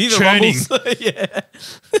hear the Churning. rumbles. Yeah.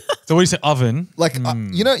 So what do you say? Oven. Like you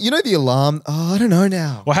know the alarm. Oh, I don't know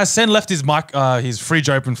now. Well, has Sen left his fridge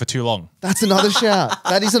open for too long? That's another shout.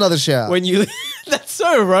 That is another shout. When you, that's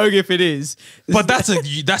so rogue if it is. But that's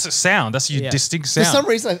a sound. That's a Yeah. distinct For sound. some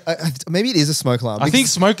reason, maybe it is a smoke alarm. I think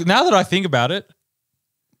because smoke. Now that I think about it,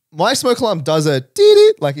 my smoke alarm does a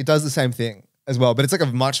dee-dee, like it does the same thing as well, but it's like a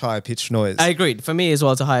much higher pitched noise. I agreed. For me as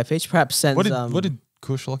well, it's a higher pitch. Perhaps Sen's. what did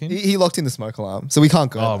Kush lock in? He locked in the smoke alarm, so we can't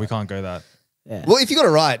go. Oh, we can't go that. Yeah. Well, if you got it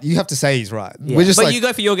right, you have to say he's right. Yeah. We're just but like, you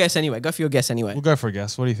go for your guess anyway. Go for your guess anyway. We'll go for a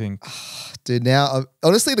guess. What do you think? dude, now,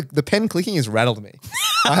 honestly, the pen clicking has rattled me.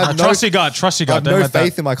 I have no, Trust your gut. Trust your I have gut. Don't no let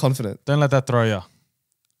faith that. in my confidence. Don't let that throw you.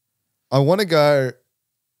 I want to go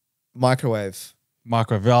microwave.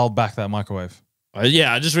 Microwave. I'll back that microwave.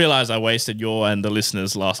 Yeah, I just realized I wasted your and the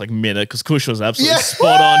listeners' last minute because Kush was absolutely Yeah.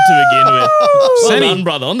 spot on to begin with. Well Senny, done,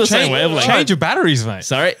 brother. On the same wavelength. Change your batteries, mate.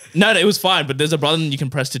 Sorry. No, it was fine, but there's a button you can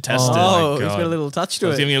press to test it. Oh, my it's God. got a little touch I to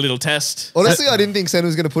was it. giving you a little test. Honestly, I didn't think Sen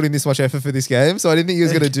was going to put in this much effort for this game, so I didn't think he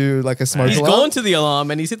was going to do like a smoke He's alarm. gone to the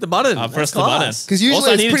alarm and he's hit the button. I That's pressed the button. class. 'Cause usually also,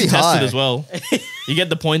 I it's needed pretty to test high. it as well. You get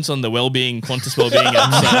the points on the well-being, Qantas well-being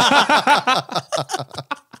app.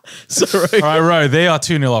 So. Sorry. All right, Ro, they are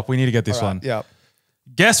 2-0 up. We need to get this one. Yeah.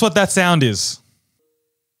 Guess what that sound is?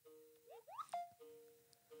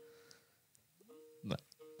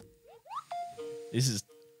 This is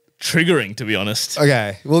triggering, to be honest.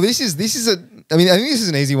 Okay. Well, this is a. I mean, I think this is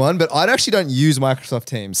an easy one, but I actually don't use Microsoft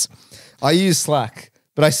Teams. I use Slack,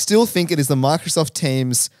 but I still think it is the Microsoft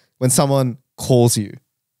Teams when someone calls you. Do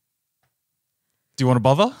you want to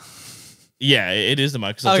bother? Yeah, it is the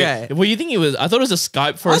Microsoft. Okay. Well, you think it was? I thought it was a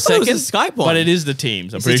Skype for I a thought it second. was a Skype one. But it is the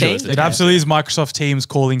Teams. I'm It's pretty the sure it's Teams? the It Teams. absolutely is Microsoft Teams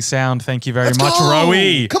calling sound. Thank you very Let's much, go!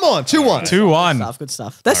 Roe. Come on, 2-1. 2-1. Good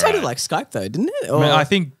stuff. That sounded right. like Skype though, didn't it? I, mean, I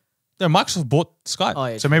think Microsoft bought Skype. Oh,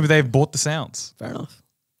 yeah, so true. maybe they've bought the sounds. Fair enough.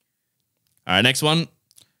 All right, next one.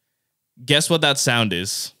 Guess what that sound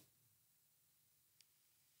is?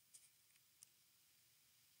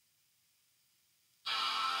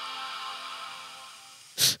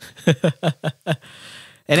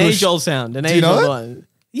 An Kush, age-old sound. An do you know age-old it? one.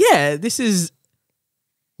 Yeah, this is.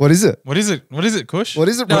 What is it? What is it? What is it, Kush? What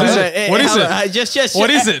is it, No, bro? is no, it? What is it? Just. What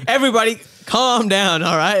is it? Everybody, calm down.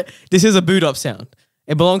 All right. This is a boot up sound.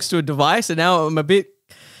 It belongs to a device, and now I'm a bit.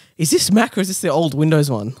 Is this Mac or is this the old Windows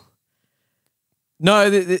one?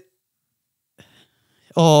 No.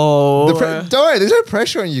 Oh. Don't worry, there's no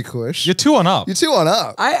pressure on you, Kush. You're 2-1 up. You're 2-1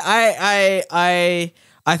 up. I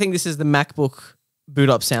think this is the MacBook boot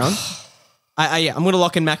up sound. Yeah, I'm gonna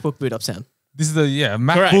lock in MacBook boot up sound. This is the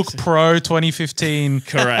MacBook Correct. Pro 2015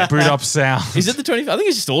 Correct. boot up sound. Is it the 20? I think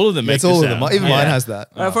it's just all of them. It's make all the of them. sound. Even Yeah. mine has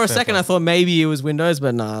that. For a fair second, play. I thought maybe it was Windows,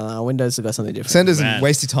 but no, Windows has got something different. Sen doesn't Man.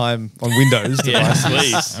 waste your time on Windows Yeah, devices.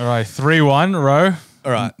 please. All right, 3-1, Ro.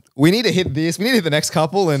 All right. We need to hit this. We need to hit the next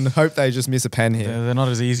couple and hope they just miss a pen here. They're not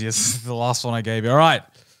as easy as the last one I gave you. All right,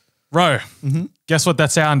 Ro. Mm-hmm. Guess what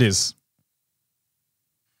that sound is?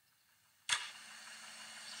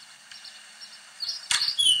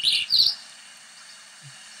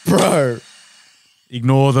 Bro.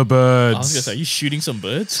 Ignore the birds. I was gonna say, are you shooting some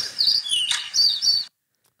birds?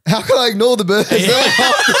 How can I ignore the birds? They're like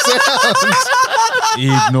half the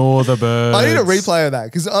sound. Ignore the birds. I need a replay of that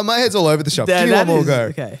because my head's all over the shop. Give me That one more is- go.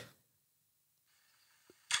 Okay.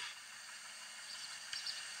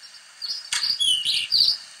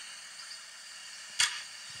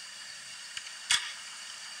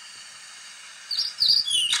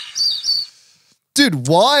 Dude,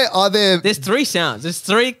 why are there There's three sounds. There's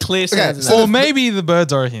three clear sounds. in so that. Or maybe the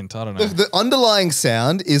birds are a hint. I don't know. the underlying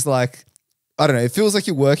sound is like, I don't know, it feels like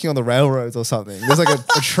you're working on the railroads or something. There's like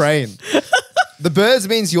a train. The birds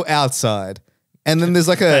means you're outside. And then there's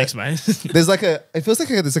like a Thanks, mate. there's like a it feels like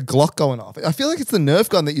there's a Glock going off. I feel like it's the Nerf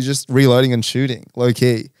gun that you're just reloading and shooting, low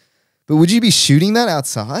key. But would you be shooting that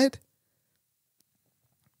outside?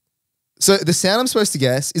 So the sound I'm supposed to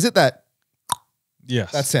guess, is it that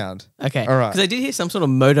Yes. sound? Okay. All right. Because I did hear some sort of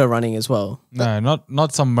motor running as well. No,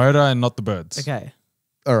 not some motor and not the birds. Okay.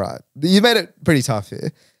 All right. You made it pretty tough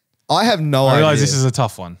here. I have no I idea. realize this is a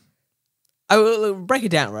tough one. I will break it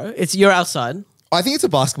down, bro. You're outside. I think it's a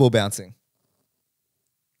basketball bouncing.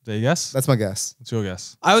 There you guess? That's my guess. What's your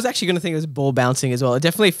guess? I was actually going to think it was ball bouncing as well. It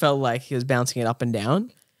definitely felt like he was bouncing it up and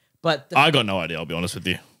down. But I got no idea, I'll be honest with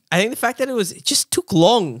you. I think the fact that it just took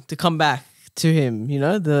long to come back to him, you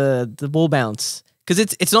know, the ball bounce. Because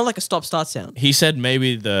it's not like a stop-start sound. He said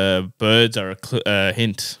maybe the birds are a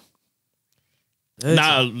hint.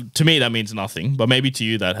 No, to me that means nothing, but maybe to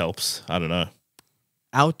you that helps. I don't know.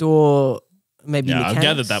 Outdoor, maybe Yeah, I've mechanics,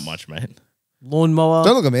 gathered that much, mate. Lawnmower.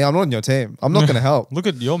 Don't look at me. I'm not on your team. I'm not going to help. Look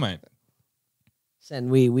at your mate.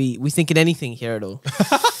 And we thinking anything here at all.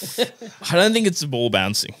 I don't think it's ball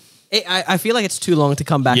bouncing. I feel like it's too long to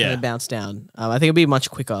come back Yeah. and then bounce down. I think it'll be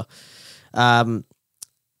much quicker.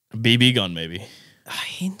 BB gun, maybe.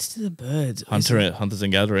 Hints to the birds. Hunters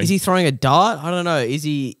and gathering. Is he throwing a dart? I don't know. Is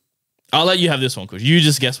he? I'll let you have this one, because you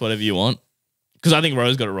just guess whatever you want. Because I think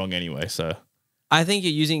Rose got it wrong anyway, so. I think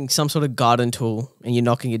you're using some sort of garden tool and you're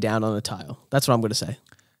knocking it down on a tile. That's what I'm going to say.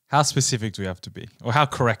 How specific do we have to be? Or how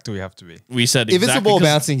correct do we have to be? We said If it's a ball 'cause-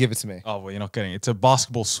 bouncing, give it to me. Oh, well, you're not getting it. It's a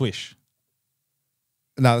basketball swish.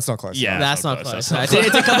 No, that's not close. Yeah, That's not close. That's not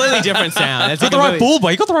It's a completely different sound. It's You got the right ball,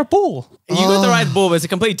 boy. You got the right ball. You got the right ball, but it's a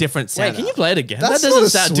completely different sound. Wait, can you play it again? That's that not doesn't a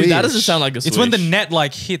sound, dude. That doesn't swish. sound like a switch. It's when the net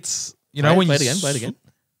like hits. You know when play you it again. Play it again.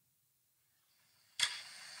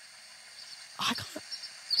 I can't.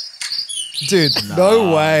 Dude,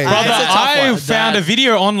 no way. Brother, That's a tough I one. found a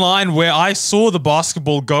video online where I saw the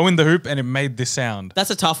basketball go in the hoop and it made this sound. That's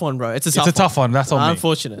a tough one, bro. It's It's a tough one. That's on me.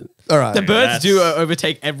 Unfortunate. All right. The birds that's- do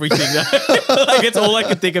overtake everything. Like it's all I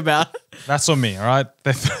can think about. That's on me. All right,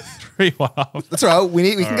 they're 3-1 up. That's all right. We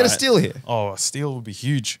can get a right. steal here. Oh, a steal would be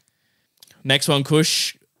huge. Next one,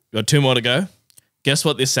 Kush. Got 2 more to go. Guess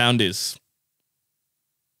what this sound is?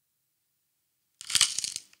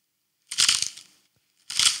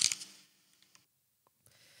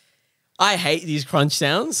 I hate these crunch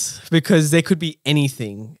sounds because they could be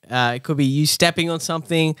anything. It could be you stepping on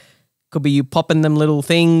something. Could be you popping them little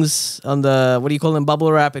things on the, what do you call them,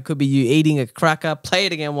 bubble wrap. It could be you eating a cracker. Play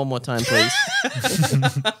it again one more time, please.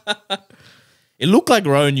 It looked like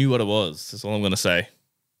Ro knew what it was. That's all I'm going to say.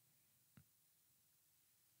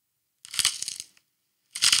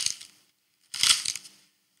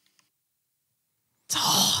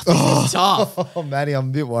 This is tough. Oh, Maddie, I'm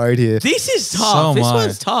a bit worried here. This is So tough. am This I.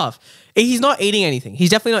 one's tough. He's not eating anything. He's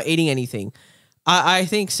definitely not eating anything. I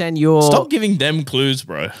think, Sen, you're... Stop giving them clues,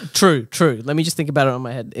 bro. True. Let me just think about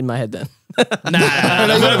it in my head then. Nah,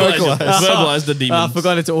 you gotta vocalize. Verbalize the I demons.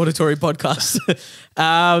 forgot it's an auditory podcast.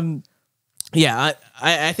 Yeah,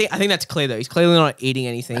 I think that's clear though. He's clearly not eating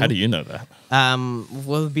anything. How do you know that?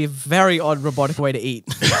 Well, it'd be a very odd robotic way to eat.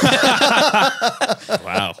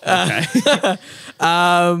 Wow. Okay.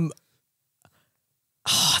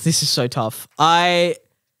 This is so tough. I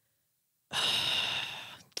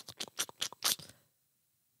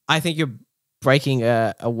think you're breaking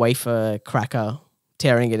a wafer cracker,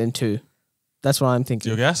 tearing it in two. That's what I'm thinking.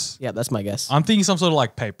 Your guess? Yeah, that's my guess. I'm thinking some sort of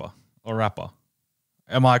like paper or wrapper.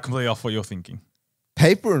 Am I completely off what you're thinking?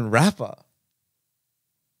 Paper and wrapper.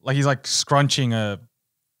 Like he's like scrunching a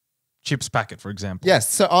chips packet, for example. Yes.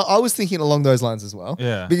 So I was thinking along those lines as well.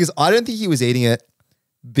 Yeah. Because I don't think he was eating it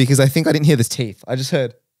because I think I didn't hear the teeth. I just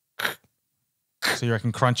heard, So you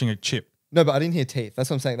reckon crunching a chip? no, but I didn't hear teeth. That's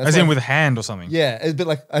what I'm saying. That's As why in with a hand or something? yeah, but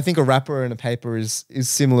like I think a wrapper and a paper is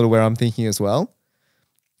similar to where I'm thinking as well.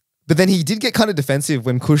 But then he did get kind of defensive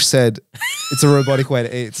when Kush said it's a robotic way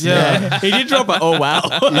to eat. So Yeah. He did drop a, oh wow.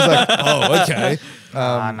 he's like, oh, okay.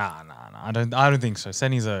 Nah. I don't think so.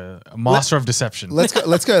 Senny's a master of deception. Let's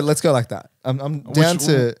go like that. I'm down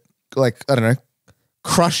to like, I don't know,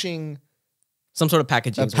 crushing Some sort of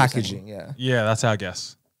packaging. is what you're saying. packaging. Yeah. Yeah, that's our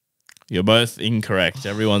guess. You're both incorrect.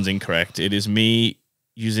 Everyone's incorrect. It is me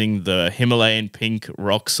using the Himalayan pink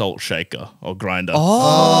rock salt shaker or grinder.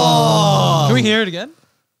 Oh. Can we hear it again?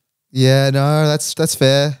 Yeah, no, that's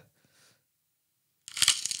fair.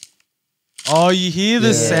 Oh, you hear the,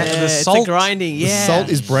 Yeah. sa- Yeah, the it's salt? the grinding. Yeah. The salt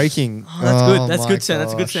is breaking. that's good. That's my good sound.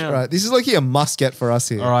 That's a good gosh. sound. Right. This is like a must get for us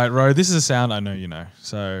here. All right, Ro, this is a sound I know you know.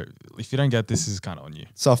 So if you don't get this, is kind of on you.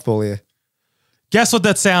 Softball here. Guess what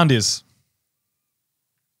that sound is?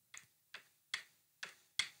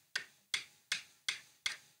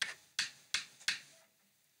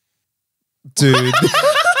 Dude.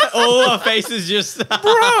 All our faces just. Bro,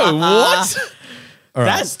 what? All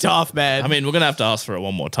right. That's tough, man. I mean, we're going to have to ask for it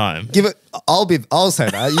one more time. Give it. I'll say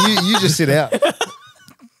that. You just sit out.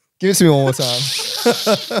 Give it to me one more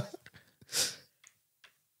time.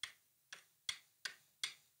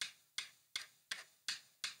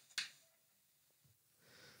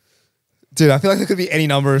 Dude, I feel like there could be any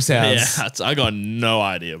number of Yeah, sounds. I got no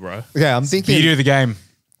idea, bro. Okay, I'm thinking. Beauty of the game.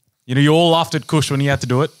 You know, you all laughed at Kush when he had to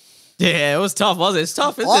do it. yeah, it was tough, wasn't it? It's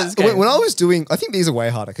tough, isn't it? This game? When I was doing, I think these are way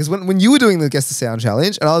harder because when you were doing the Guess the Sound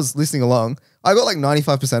challenge and I was listening along, I got like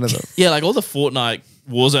 95% of them. Yeah, like all the Fortnite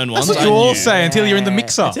Warzone ones. That's what I you all knew. say until you're in the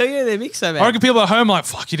mixer. I tell you, the mixer, man. I reckon people at home are like,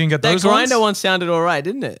 fuck, you didn't get That those grinder ones? one sounded all right,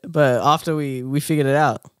 didn't it? But after we figured it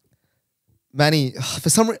out. Manny, for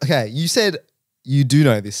some reason, okay, you said you do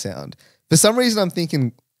know this sound. For some reason, I'm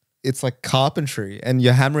thinking it's like carpentry and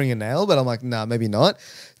you're hammering a nail, but I'm like, nah, maybe not.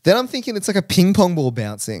 Then I'm thinking it's like a ping pong ball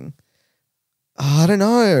bouncing. I don't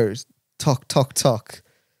know. Tock, tock, tock.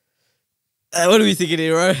 What are we thinking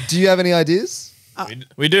here, bro? Do you have any ideas?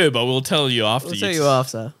 We do, but we'll tell you after. We'll tell you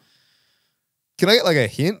after. Can I get like a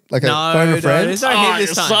hint? Like a No, phone a no, friend? there's no hint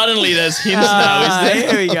this time. Suddenly there's hints now, is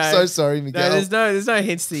there? Here we go. I'm so sorry, Miguel. No, there's no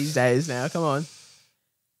hints these days now. Come on.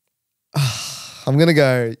 I'm going to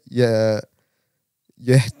go, yeah,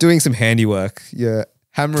 doing some handiwork. You're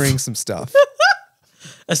hammering some stuff.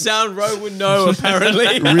 A sound Ro would know,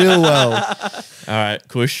 apparently. Real well. All right,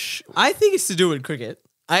 Kush. I think it's to do with cricket.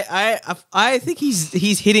 I think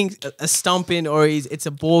he's hitting a stump in, or it's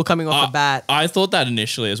a ball coming off a bat. I thought that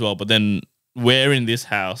initially as well, but then where in this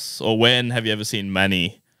house or when have you ever seen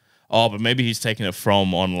Manny? Oh, but maybe he's taking it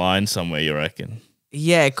from online somewhere, you reckon?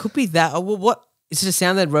 Yeah, it could be that. Well, what is it? A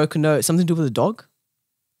sound that Ro can know? Something to do with a dog?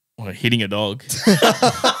 Or hitting a dog.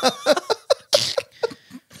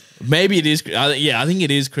 Maybe it is. I think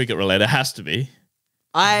it is cricket related. It has to be.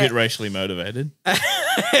 A bit racially motivated. Look,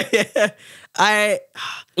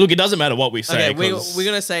 it doesn't matter what we say. Okay, we're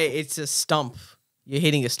going to say it's a stump. You're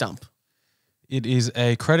hitting a stump. It is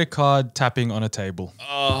a credit card tapping on a table.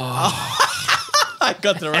 I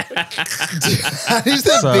got the right. That is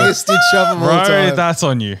the biggest stitch up of all Bro, time. that's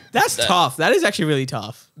on you. That's tough. That is actually really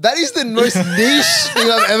tough. That is the most niche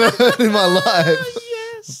thing I've ever heard in my life.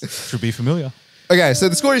 Yes. Should be familiar. Okay, so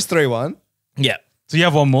the score is 3-1. Yeah. So you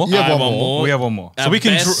have one more? You have I have one one more. more. We have one more. So At we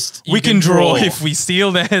can best, we you can can draw draw. if we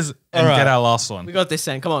steal theirs and Alright. get our last one. We got this,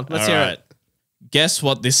 Sen. Come on. Let's All hear right. it. Guess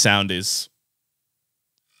what this sound is?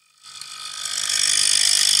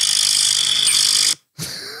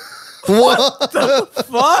 What?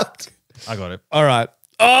 Fuck. I got it. All right,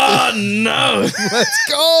 Oh, no. let's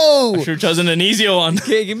go. Should have chosen an easier one.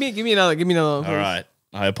 Okay, give me another. Give me another one. All right.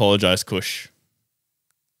 I apologize, Kush.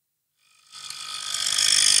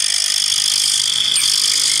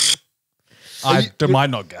 Might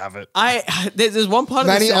not have it. There's one part of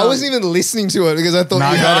the Manny, sound. I wasn't even listening to it because I thought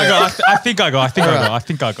No, you had it. I think I got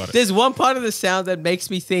it. There's one part of the sound that makes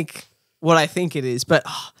me think what I think it is, but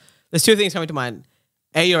there's two things coming to mind.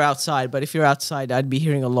 A, you're outside, but if you're outside, I'd be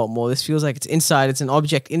hearing a lot more. This feels like it's inside. It's an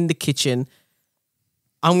object in the kitchen.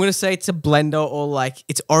 I'm gonna say it's a blender, or like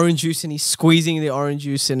it's orange juice and he's squeezing the orange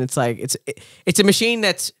juice, and it's like it's a machine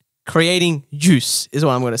that's creating juice. Is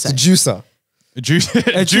what I'm gonna say. It's a juicer. A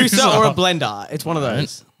juicer or a blender. It's one of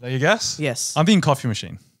those. There you guess? Yes. I'm thinking coffee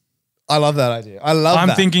machine. I love that idea. I love I'm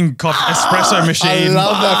that. thinking espresso machine. I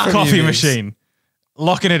love that from Coffee you, Migs. machine.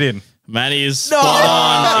 Locking it in. Manny is spot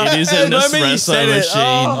on. It is an The moment you espresso said it,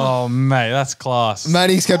 machine. Oh, mate, that's class.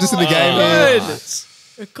 Manny's kept us in the game here.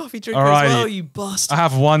 Good. A coffee drinker Alrighty. as well, you bastard. I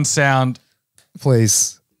have one sound.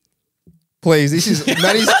 Please. Please. This is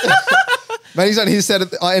Manny's on his set at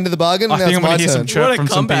the end of the bargain. I Now think it's I'm going my to hear some turn. chirp What a from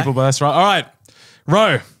some comeback. people, but that's right. All right.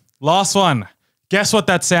 Ro, last one. Guess what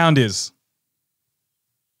that sound is?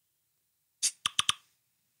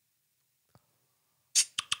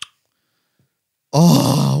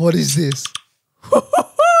 Oh, what is this?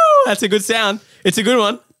 That's a good sound. It's a good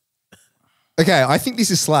one. Okay, I think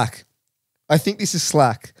this is Slack.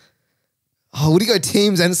 Oh, would he go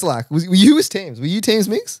Teams and Slack? Were you as Teams? Were you Teams,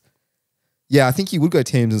 Mix? Yeah, I think he would go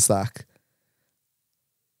Teams and Slack.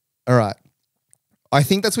 All right. I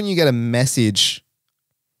think that's when you get a message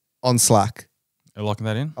on Slack. Are you locking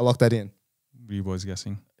that in? I lock that in. What are you boys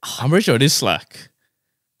guessing? I'm pretty sure it is Slack.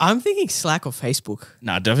 I'm thinking Slack or Facebook.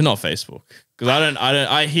 Nah, definitely not Facebook. Because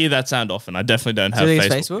I hear that sound often. I definitely don't have you Facebook.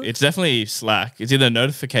 think it's Facebook? It's definitely Slack. It's either a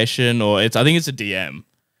notification or I think it's a DM.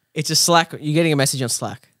 It's a Slack. You're getting a message on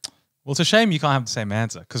Slack. Well, it's a shame you can't have the same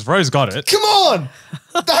answer because Ro's got it. Come on!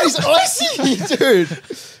 That is icy, dude.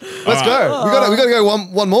 Let's go. We got to go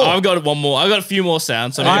one more. I've got one more. I've got a few more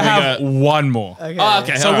sounds. So I maybe have we go. one more. Okay. Oh,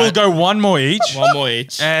 okay. So all we'll right. go one more each. One more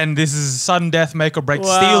each. And this is sudden death, make or break.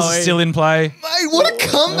 Wow, Steals is still in play. Mate, what a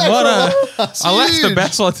comeback What from us. I left the Huge.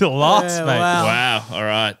 best one till last, Yeah, mate. wow. Wow. All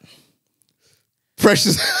right.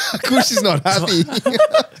 Precious. Kush is not happy. You had a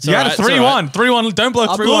alright, it's alright. 3-1. 3-1. Don't blow I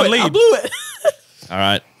 3-1 blew it. lead. I blew it. All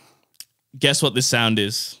right. Guess what this sound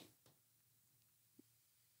is?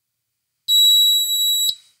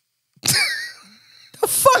 The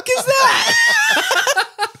fuck is that?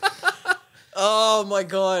 Oh my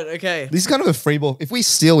god. Okay. This is kind of a free ball. If we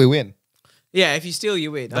steal, we win. Yeah, if you steal,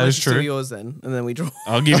 you win. That is You steal true. yours then, and then we draw.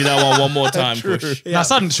 I'll give you that one more time, Kush. Now,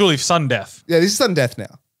 surely sudden death. Yeah, this is sudden death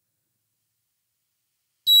now.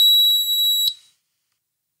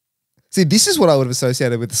 See, this is what I would have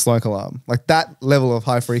associated with the smoke alarm. Like that level of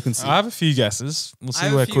high frequency. I have a few guesses. We'll I see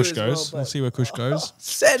have a where few Kush as well, goes. but- We'll see where Kush goes.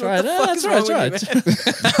 Said, what the fuck is wrong with you,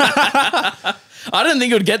 man? I didn't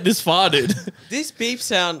think it would get this far, dude. This beep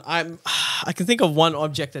sound, I can think of one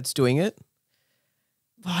object that's doing it.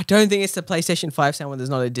 But I don't think it's the PlayStation 5 sound when there's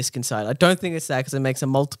not a disc inside. I don't think it's that because it makes a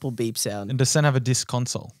multiple beep sound. And does Sen have a disc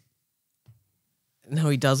console? No,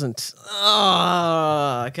 he doesn't.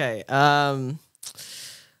 Oh, okay.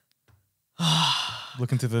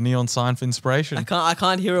 Looking to the neon sign for inspiration. I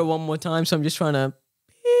can't hear it one more time, so I'm just trying to.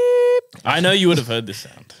 I know you would have heard this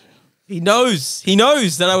sound. He knows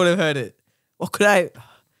that I would have heard it. What could I?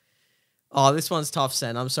 Oh, this one's tough,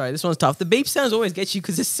 Sen. I'm sorry. This one's tough. The beep sounds always get you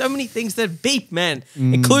because there's so many things that beep, man,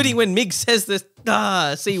 including when Migs says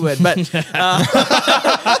the C word. But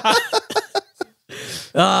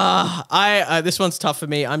this one's tough for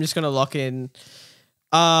me. I'm just going to lock in.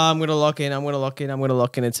 I'm going to lock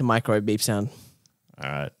in. It's a micro beep sound. All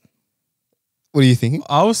right. What are you thinking?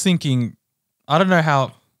 I was thinking, I don't know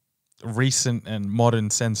how recent and modern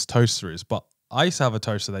Sen's toaster is, but I used to have a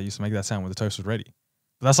toaster that used to make that sound when the toast was ready.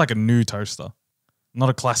 But that's like a new toaster, not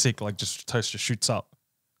a classic like just toaster shoots up.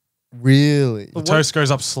 Really? The toast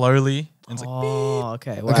goes up slowly and it's like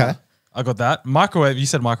beep. Okay. Wow. Okay. I got that. Microwave, you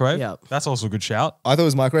said microwave? Yep. That's also a good shout. I thought it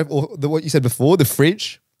was microwave or what you said before, the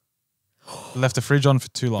fridge Left the fridge on for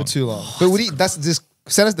too long. for too long. But would he, that's just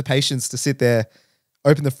send us the patience to sit there,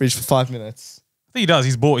 open the fridge for 5 minutes. I think he does.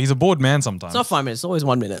 He's bored. He's a bored man sometimes. It's not 5 minutes. It's always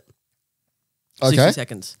 1 minute. Okay. 60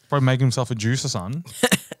 seconds. Probably making himself a juice or something.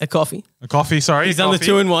 A coffee. A coffee, sorry. He's done the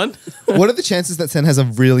coffee. 2-in-1. What are the chances that Sen has a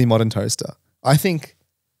really modern toaster? I think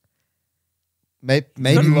maybe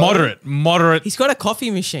Moderate. He's got a coffee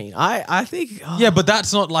machine. I think. Yeah, but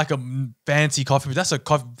that's not like a fancy coffee. That's a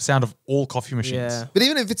sound of all coffee machines. Yeah. But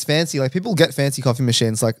even if it's fancy, like people get fancy coffee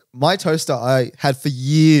machines. Like my toaster I had for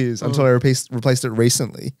years until I replaced it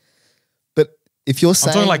recently. But if you're I'm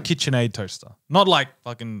saying talking like KitchenAid toaster. Not like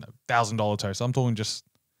fucking $1,000 toaster. I'm talking just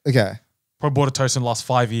okay, probably bought a toaster in the last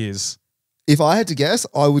 5 years. if I had to guess,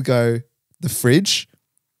 I would go the fridge.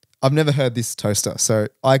 I've never heard this toaster, so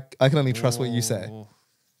I can only trust what you say.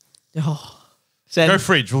 Oh. Sen, Go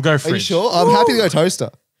fridge. We'll go fridge. Are you sure? I'm happy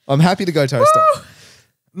to go toaster.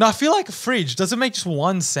 No, I feel like a fridge. Does it make just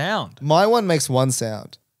one sound? My one makes one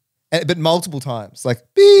sound, but multiple times, like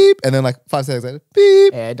beep, and then like 5 seconds later,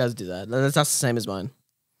 beep. Yeah, it does do that. That's the same as mine.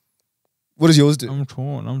 What does yours do? I'm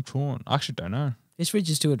torn. I actually don't know. This fridge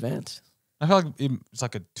is too advanced. I feel like it's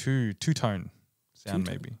like a two-tone sound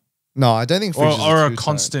maybe. No, I don't think fridges Or are a two-tone.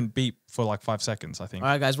 constant beep for like 5 seconds, I think. All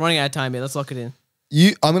right, guys, running out of time here. Let's lock it in.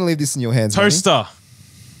 I'm going to leave this in your hands. Manny. Toaster.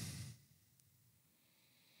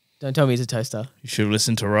 Don't tell me it's a toaster. You should have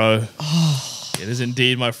listened to Ro. It is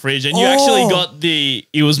indeed my fridge. And you actually got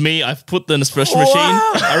it was me. I've put the Nespresso machine.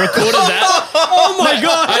 wow. I recorded that. Oh my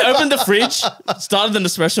God. I opened the fridge, started the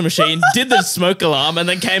Nespresso machine, did the smoke alarm, and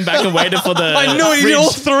then came back and waited for the I knew he did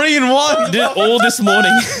all 3 in one. Did it all this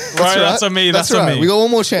morning. Right, that's on me. That's on right. me. We got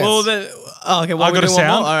one more chance. Well, then, okay, well, I got a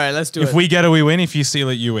sound. All right, let's do If it. we get it, we win. If you steal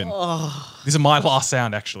it, you win. This is my last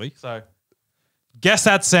sound, actually. So, guess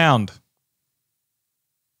that sound.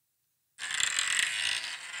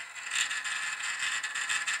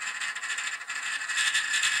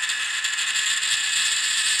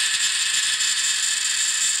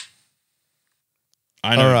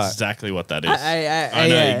 I know All right. exactly what that is. I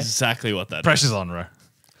know yeah. exactly what that is. Pressure's on, Ro.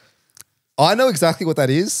 I know exactly what that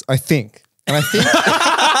is, I think. And I think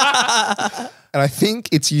and I think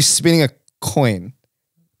it's you spinning a coin.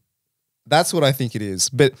 That's what I think it is.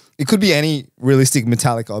 But it could be any realistic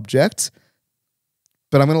metallic object.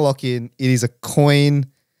 But I'm going to lock in it is a coin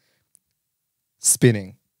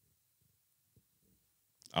spinning.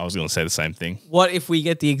 I was going to say the same thing. What if we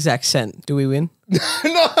get the exact cent? Do we win?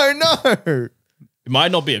 No. It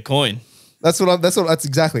might not be a coin. That's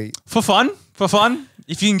exactly. For fun.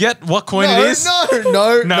 If you can get what coin No, it is.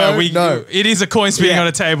 No. It is a coin spinning Yeah. on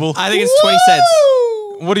a table. I think it's 20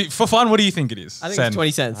 cents. For fun, what do you think it is? I think Sen? it's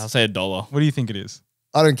 20 cents. I'll say $1. What do you think it is?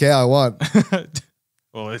 I don't care. I won.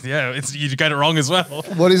 Well, yeah, you get it wrong as well.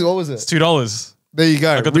 What was it? It's $2. There you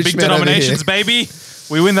go. I got the big denominations, baby.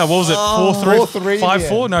 We win that. What was it? 4-3? 4-3,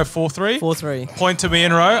 5-4? No, 4-3. 4-3. Point to me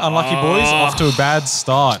and Ro. Unlucky boys. Off to a bad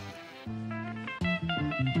start.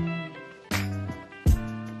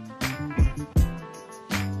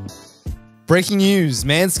 Breaking news,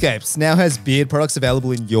 Manscaped now has beard products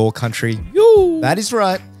available in your country. That is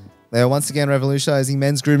right. They are once again revolutionizing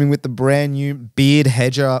men's grooming with the brand new Beard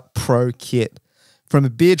Hedger Pro Kit. From a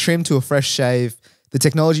beard trim to a fresh shave, the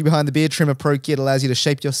technology behind the Beard Trimmer Pro Kit allows you to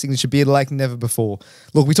shape your signature beard like never before.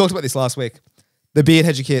 Look, we talked about this last week. The Beard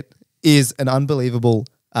Hedger Kit is an unbelievable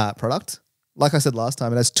product. Like I said last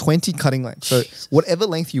time, it has 20 cutting lengths. So whatever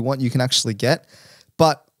length you want, you can actually get.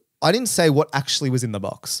 But I didn't say what actually was in the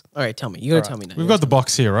box. All right, tell me. You got to tell me now. We've got the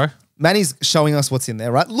box here, Ro. Manny's showing us what's in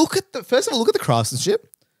there, right? First of all, look at the craftsmanship.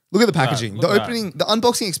 Look at the packaging. look The at opening, the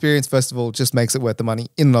unboxing experience, first of all, just makes it worth the money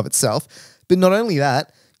in and of itself. But not only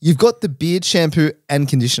that, you've got the beard shampoo and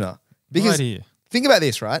conditioner. Because Right here. think about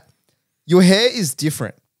this, right? Your hair is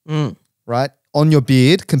different, right? On your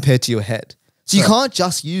beard compared to your head. So you can't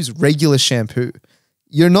just use regular shampoo.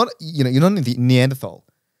 You're not a Neanderthal.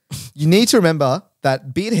 You need to remember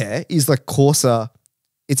that beard hair is like coarser.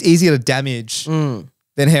 It's easier to damage than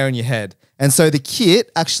hair in your head. And so the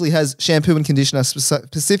kit actually has shampoo and conditioner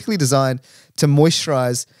specifically designed to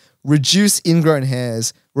moisturize, reduce ingrown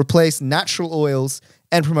hairs, replace natural oils,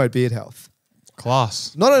 and promote beard health.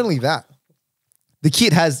 Class. Not only that, the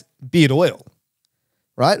kit has beard oil,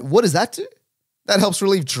 right? What does that do? That helps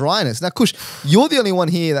relieve dryness. Now, Kush, you're the only one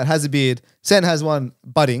here that has a beard. Sen has one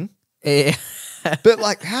budding. Yeah. But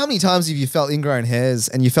like, how many times have you felt ingrown hairs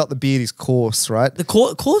and you felt the beard is coarse, right? The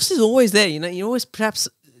course is always there. You always perhaps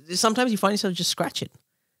sometimes you find yourself just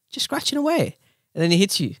scratching away, and then it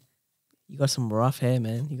hits you. You got some rough hair,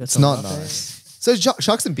 man. You got It's some not rough nice. So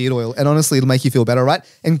chuck some beard oil, and honestly, it'll make you feel better, right?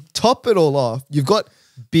 And top it all off, you've got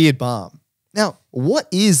beard balm. Now, what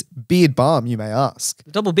is beard balm, you may ask?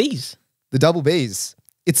 hair. Double B's. The double B's.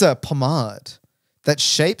 It's a pomade that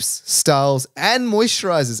shapes, styles, and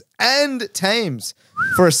moisturizes and tames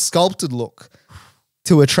for a sculpted look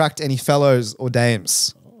to attract any fellows or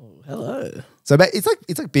dames. Oh, hello. So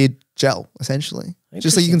it's like beard gel, essentially.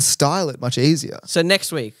 Just so you can style it much easier. So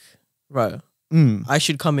next week, Ro, I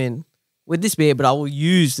should come in with this beard, but I will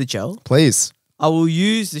use the gel. Please. I will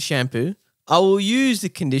use the shampoo. I will use the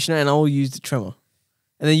conditioner, and I will use the trimmer.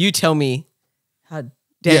 And then you tell me how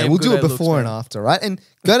damn we'll good do it that before looks, and after, right? And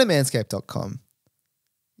go to manscaped.com.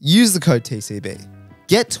 Use the code TCB.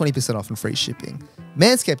 Get 20% off and free shipping.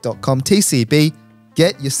 Manscaped.com, TCB.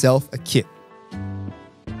 Get yourself a kit.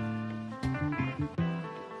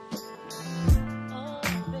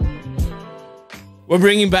 We're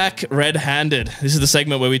bringing back Red-Handed. This is the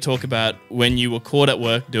segment where we talk about when you were caught at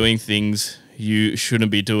work doing things you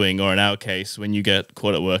shouldn't be doing, or in our case, when you get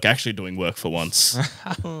caught at work actually doing work for once.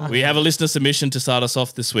 We have a listener submission to start us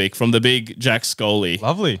off this week from the big Jack Scully.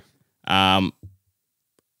 Lovely.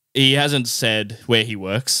 He hasn't said where he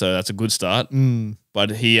works, so that's a good start.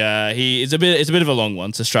 But he it's a bit of a long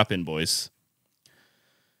one, so strap in, boys.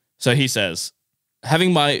 So he says,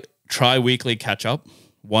 having my tri-weekly catch-up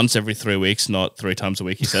once every 3 weeks, not 3 times a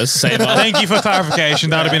week, he says. Thank you for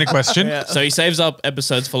clarification. That would have been a question. So he saves up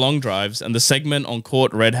episodes for long drives, and the segment on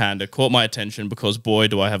Caught Red-Handed caught my attention because, boy,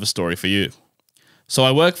 do I have a story for you. So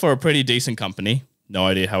I work for a pretty decent company. No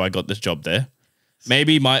idea how I got this job there.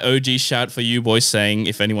 Maybe my OG shout for you boys saying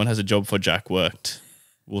if anyone has a job for Jack worked.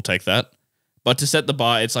 We'll take that. But to set the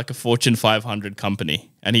bar, it's like a Fortune 500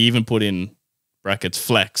 company. And he even put in brackets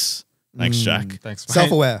flex. Thanks, Jack. Thanks, mate.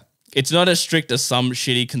 Self-aware. It's not as strict as some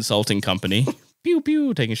shitty consulting company. Pew,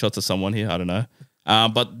 pew, taking shots at someone here. I don't know.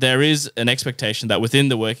 But there is an expectation that within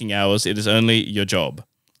the working hours, it is only your job.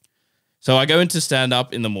 So I go into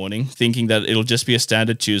stand-up in the morning thinking that it'll just be a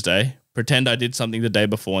standard Tuesday, pretend I did something the day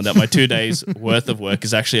before and that my 2 days worth of work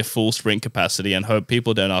is actually a full sprint capacity and hope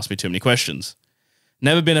people don't ask me too many questions.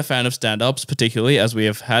 Never been a fan of stand-ups, particularly as we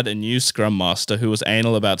have had a new scrum master who was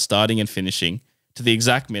anal about starting and finishing to the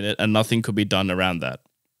exact minute and nothing could be done around that.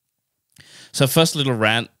 So first little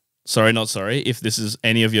rant, sorry, not sorry, if this is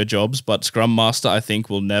any of your jobs, but Scrum Master, I think,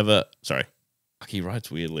 will never... Sorry. He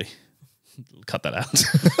writes weirdly. Cut that out.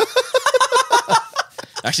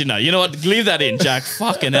 Actually, no, you know what? Leave that in, Jack.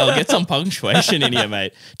 Fucking hell, get some punctuation in here,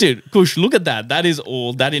 mate. Dude, Kush, look at that. That is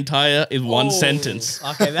all. That entire is one sentence.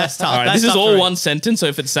 Okay, that's tough. All right, That's this is tough all to one sentence, so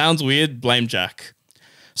if it sounds weird, blame Jack.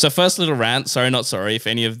 So first little rant, sorry, not sorry, if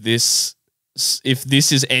this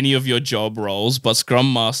is any of your job roles, but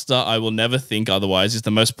Scrum Master, I will never think otherwise, is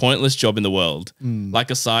the most pointless job in the world.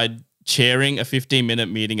 Like aside chairing a 15-minute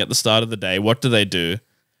meeting at the start of the day, what do they do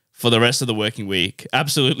for the rest of the working week?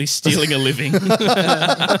 Absolutely stealing a living.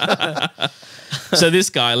 So this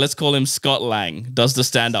guy, let's call him Scott Lang, does the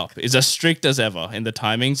stand-up, is as strict as ever in the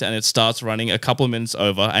timings, and it starts running a couple of minutes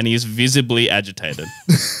over, and he is visibly agitated.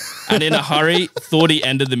 And in a hurry, thought he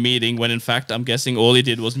ended the meeting when in fact I'm guessing all he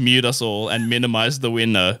did was mute us all and minimize the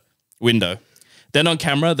window. Then on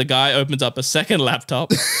camera, the guy opens up a second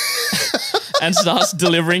laptop and starts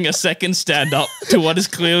delivering a second stand-up to what is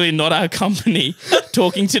clearly not our company,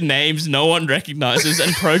 talking to names no one recognizes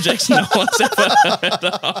and projects no one's ever heard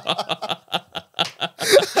of.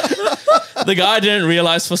 The guy didn't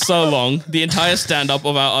realize for so long, the entire stand-up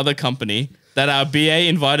of our other company, that our BA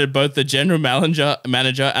invited both the general manager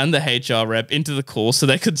and the HR rep into the call so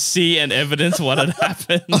they could see and evidence what had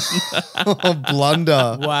happened. Oh,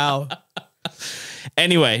 blunder. Wow.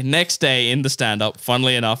 Anyway, next day in the stand-up,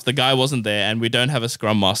 funnily enough, the guy wasn't there and we don't have a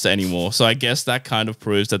Scrum Master anymore. So I guess that kind of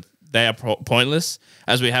proves that they are pointless,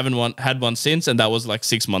 as we haven't had one since, and that was like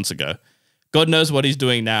 6 months ago. God knows what he's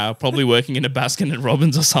doing now, probably working in a Baskin and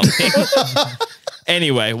Robbins or something.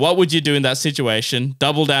 Anyway, what would you do in that situation?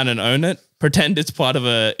 Double down and own it? Pretend it's part of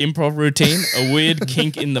a improv routine? A weird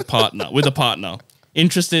kink in the partner with a partner?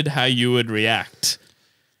 Interested how you would react?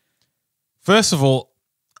 First of all,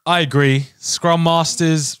 I agree. Scrum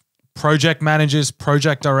Masters, project managers,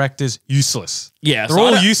 project directors, useless. Yeah, They're so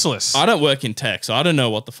all useless. I don't work in tech, so I don't know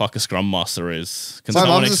what the fuck a scrum master is. Can My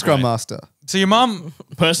someone mom's a scrum explain? master. So your mum,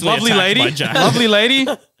 Personally lovely attacked lady, by Jack. lovely lady,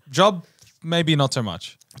 job maybe not so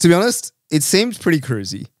much. To be honest, it seemed pretty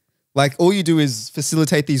cruisy. Like all you do is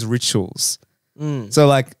facilitate these rituals. So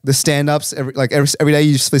like the stand-ups, every day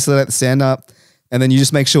you just facilitate the stand-up, and then you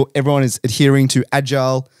just make sure everyone is adhering to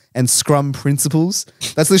agile and scrum principles.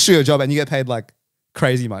 That's literally your job, and you get paid like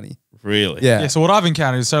crazy money. Really? Yeah. Yeah, so what I've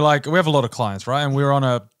encountered is, so like we have a lot of clients, right? And we've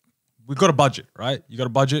got a budget, right? You got a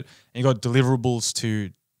budget and you got deliverables to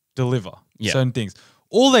deliver certain things.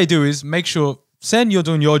 All they do is make sure, Sen, you're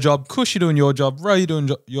doing your job, Kush, you're doing your job, Ro, you're doing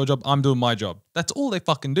your job, I'm doing my job. That's all they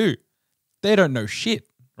fucking do. They don't know shit,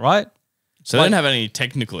 right? So they don't have any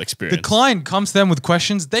technical experience. The client comes to them with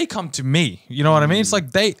questions, they come to me. You know what I mean? It's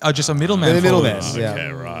like they are just a middleman. They're the for all middleman, this. yeah.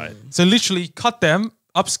 Okay, right. So literally cut them,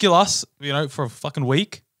 upskill us, for a fucking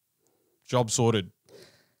week, job sorted.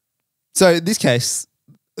 So in this case,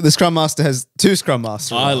 the scrum master has 2 scrum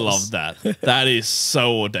masters. I love that. That is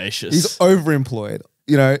so audacious. He's overemployed,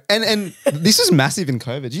 and this is massive in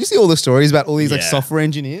COVID. Did you see all the stories about all these like Yeah. software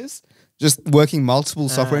engineers just working multiple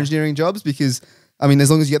software engineering jobs? Because I mean,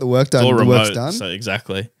 as long as you get the work done, all the remote. work's done. So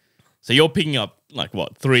exactly. So you're picking up like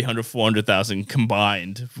what 300, 400,000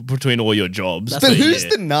 combined between all your jobs. But who's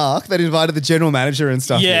the narc that invited the general manager and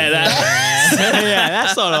stuff? Yeah, in? Yeah,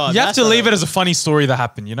 that's not on. You have to leave it as a funny story that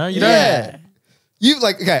happened, you don't. Yeah. You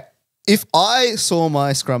like, okay, if I saw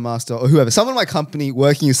my scrum master or whoever, someone in my company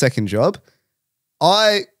working a second job,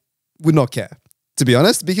 I would not care, to be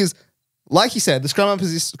honest, because like you said, the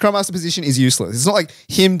scrum master position is useless. It's not like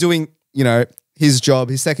him doing, his job,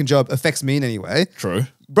 his second job affects me in any way. True.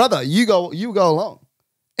 Brother, you go along.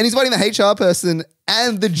 And he's inviting the HR person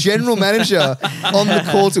and the general manager on the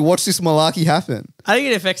call to watch this malarkey happen. I think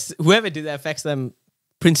it affects whoever did that affects them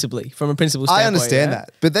principally from a principal standpoint. I understand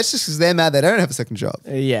that. But that's just because they're mad they don't have a second job.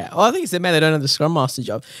 Yeah. Well, I think it's the man they don't have the scrum master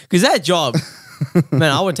job. Because that job,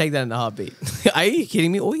 man, I would take that in a heartbeat. Are you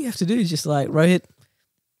kidding me? All you have to do is just like, Rohit,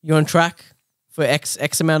 you're on track for X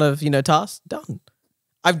amount of, tasks. Done.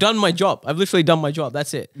 I've done my job. I've literally done my job.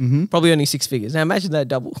 That's it. Probably only 6 figures. Now imagine that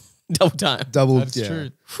double time. That's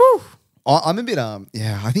true. Whew. I'm a bit, I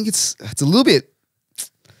think it's a little bit,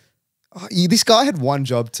 this guy had one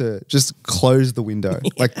job to just close the window,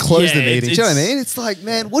 like close the meeting. Do you know what I mean? It's like,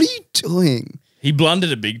 man, what are you doing? He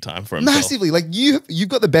blundered a big time for himself. Massively. Like you've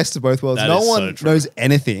got the best of both worlds. That No is so one true. knows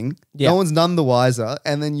anything. Yeah. No one's none the wiser.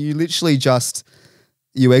 And then you literally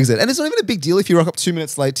you exit. And it's not even a big deal if you rock up 2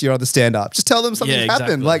 minutes late to your other stand-up. Just tell them something Yeah,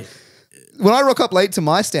 happened. exactly. Like when I rock up late to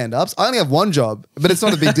my stand-ups, I only have one job, but it's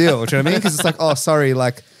not a big deal. Do you know what I mean? Because it's like, oh, sorry,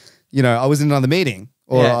 like, I was in another meeting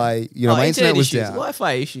or Yeah. my internet was issues, down.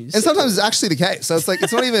 Wi-Fi issues. And sometimes it's actually the case. So it's like,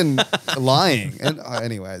 it's not even lying. And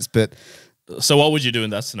anyways, but So what would you do in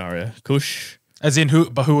that scenario? Kush? As in who?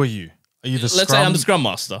 But who are you? Are you the Let's say I'm the scrum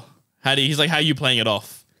master. He's like, how are you playing it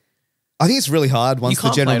off? I think it's really hard once the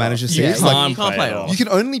can't general play it manager off. sees. Yeah, Like, you can't play it off. you can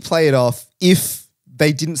only play it off if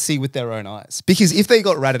they didn't see with their own eyes. Because if they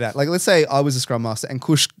got ratted at, like let's say I was a scrum master and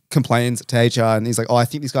Kush complains to HR and he's like, oh, I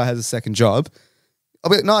think this guy has a second job. I'll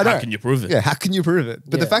be like, no, I don't. How can you prove it? Yeah, how can you prove it?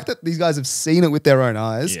 But the Yeah. fact that these guys have seen it with their own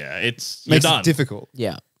eyes Yeah, you're makes done. it difficult.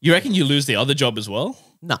 Yeah. You reckon you lose the other job as well?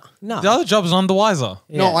 No. The other job is none the wiser.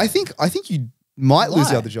 No, I think you might lose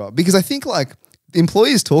the Why? other job because I think like the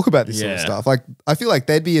employers talk about this sort of Yeah. stuff. Like I feel like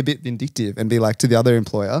they'd be a bit vindictive and be like to the other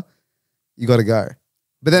employer, you got to go.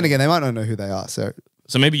 But then again, they might not know who they are. So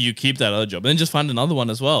So maybe you keep that other job and then just find another one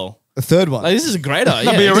as well. a third one. Like, this is a great idea.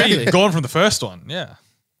 No, but you're already exactly. gone from the first one. Yeah.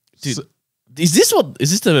 Dude, is this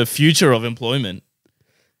the future of employment?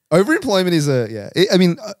 Overemployment is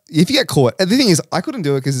if you get caught, and the thing is, I couldn't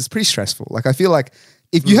do it because it's pretty stressful. Like, I feel like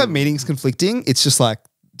if you have meetings conflicting, it's just like,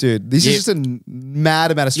 dude, this is just a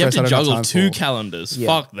mad amount of You have stress. to I don't juggle have 2 time for. calendars. Yeah.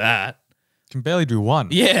 Fuck that. Can barely do one.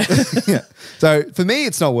 Yeah. Yeah. So for me,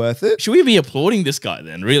 it's not worth it. Should we be applauding this guy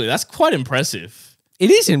then? Really? That's quite impressive.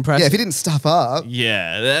 It is Yeah, impressive. if he didn't stuff up,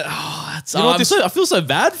 Yeah. know what I feel so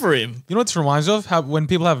bad for him. You know what this reminds me of? How when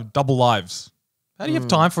people have double lives. How do you have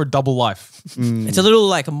time for a double life? It's a little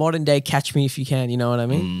like a modern day Catch Me If You Can, you know what I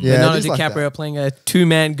mean? Yeah, Leonardo it is like DiCaprio that. playing a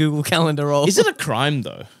 2-man Google Calendar role. Is it a crime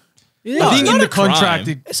though? Yeah, I think it's in not the a crime. contract,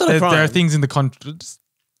 It's not a there are crime. things in the contract.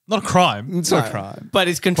 Not a crime. it's not a crime. but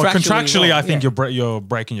it's But contractually. contractually, wrong. I think Yeah. you're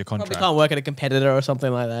breaking your Probably contract. can't work at a competitor or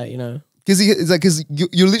something like that, you know? Because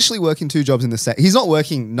you're literally working 2 jobs in the same. He's not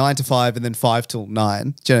working 9 to 5 and then 5 till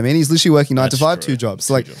 9. Do you know what I mean? He's literally working 9 to That's 5, true. 2 jobs.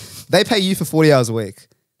 So like they pay you for 40 hours a week,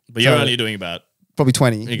 But you're So- only doing about probably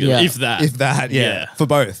 20. Yeah. if that. If that, yeah. For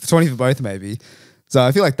both. 20 for both, maybe. So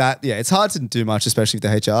I feel like that, yeah, it's hard to do much, especially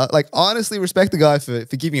with the HR. Like, honestly, respect the guy for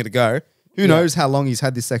giving it a go. Who knows how long he's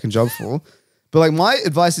had this second job for? But like, my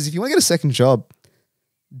advice is if you want to get a second job,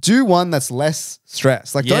 do one that's less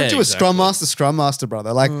stress. Like, don't do a scrum master,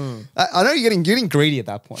 brother. Like, I know you're getting greedy at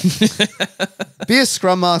that point. Be a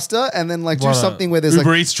scrum master and then like do something where there's Uber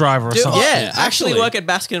like Eats driver or something. Yeah, actually work at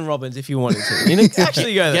Baskin Robbins if you wanted to. You know,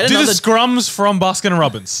 actually go there. Do the scrums from Baskin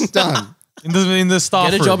Robbins done. in the staff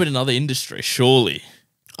Get a room. job in another industry, surely.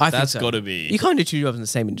 I think That's so. got to be. You can't do 2 jobs in the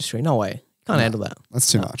same industry. No way. You can't handle that.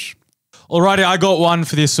 That's too much. Alrighty, I got one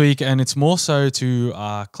for this week, and it's more so to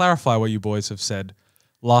clarify what you boys have said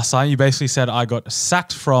last time. You basically said I got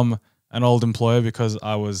sacked from an old employer because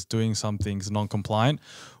I was doing some things non-compliant,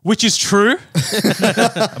 which is true.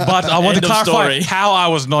 But I want to clarify how I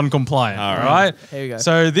was non-compliant. All right. Here we go.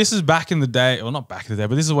 So this is back in the day, well, not back in the day,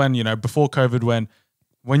 but this is when, before COVID,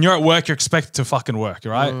 when you're at work, you're expected to fucking work,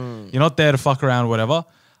 right? You're not there to fuck around, whatever.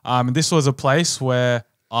 And this was a place where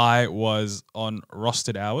I was on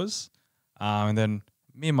rostered hours. And then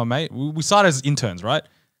me and my mate, we started as interns, right?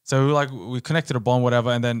 So we connected a bond, whatever.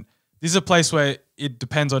 And then this is a place where it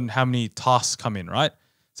depends on how many tasks come in, right?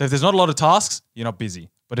 So if there's not a lot of tasks, you're not busy.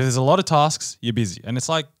 But if there's a lot of tasks, you're busy. And it's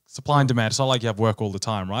like supply and demand. It's not like you have work all the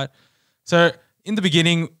time, right? So in the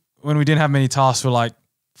beginning, when we didn't have many tasks, we're like,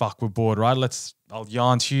 fuck, we're bored, right? I'll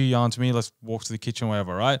yarn to you, yarn to me. Let's walk to the kitchen,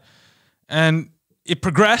 whatever, right? And it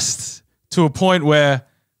progressed to a point where,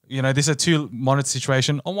 this is a 2 monitor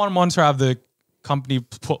situation. On one monitor, I have the company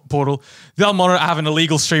portal. The other monitor, I have an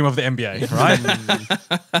illegal stream of the NBA, right?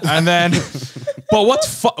 And then, but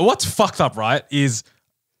what's fucked up, right, is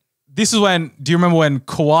this is when, do you remember when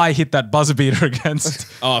Kawhi hit that buzzer beater against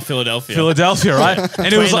Philadelphia, right?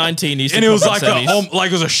 And it was 2019 like, Eastern and it was Conference like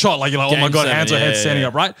it was a shot, like oh my god, 7, hands or head standing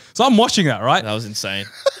up, right? So I'm watching that, right? That was insane.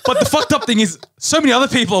 But the fucked up thing is, so many other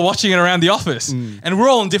people are watching it around the office, and we're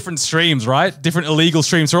all on different streams, right? Different illegal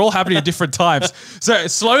streams. They're all happening at different times. So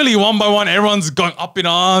slowly, one by one, everyone's going up in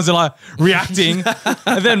arms and like reacting.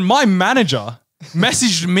 And then my manager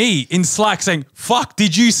messaged me in Slack saying, "Fuck,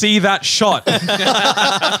 did you see that shot?"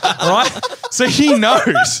 Right? So he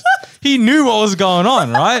knows. He knew what was going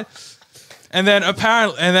on, right? And then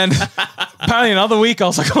apparently another week I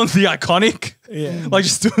was like on the Iconic, like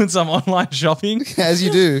just doing some online shopping, as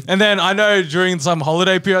you do. And then I know during some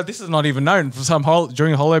holiday period, this is not even known, for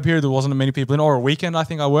during a holiday period there wasn't many people in, or a weekend I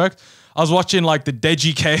think I worked. I was watching like the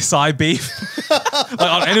Deji KSI beef,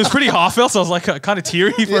 and it was pretty heartfelt, so I was like kind of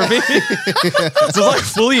teary for a bit. So I was like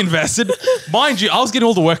fully invested. Mind you, I was getting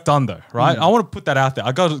all the work done though, right? I want to put that out there.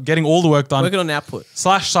 I got getting all the work done. Working on output. /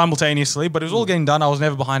 simultaneously, but it was all getting done. I was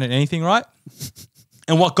never behind in anything, right?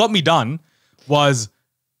 And what got me done was,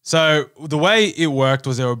 so the way it worked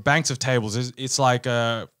was there were banks of tables. It's like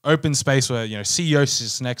a open space where, CEO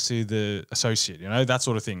sits next to the associate, that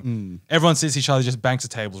sort of thing. Everyone sits each other, just banks of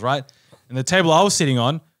tables, right? And the table I was sitting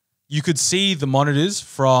on, you could see the monitors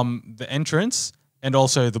from the entrance and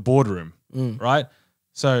also the boardroom, right?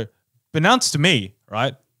 So, announced to me,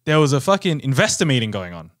 right, there was a fucking investor meeting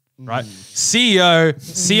going on, right? CEO,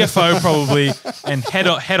 CFO probably, and head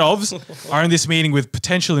ofs are in this meeting with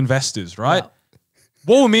potential investors, right? Wow.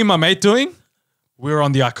 What were me and my mate doing? We were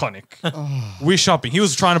on the Iconic. We're shopping. He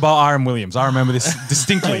was trying to buy Iron Williams. I remember this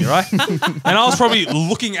distinctly, right? And I was probably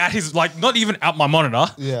looking at his, like, not even at my monitor,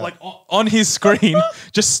 like on his screen,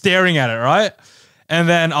 just staring at it, right? And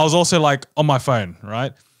then I was also like on my phone,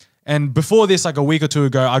 right? And before this, like a week or 2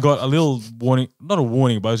 ago, I got a little warning, not a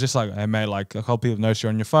warning, but it was just like, hey mate, like a couple people notice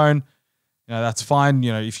you're on your phone. That's fine.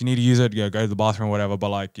 If you need to use it, go to the bathroom or whatever. But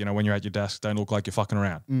like, when you're at your desk, don't look like you're fucking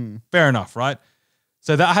around. Fair enough, right?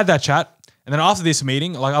 So I had that chat. And then after this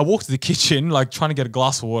meeting, like I walked to the kitchen, like trying to get a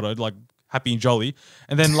glass of water, like happy and jolly.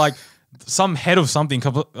 And then like some head of something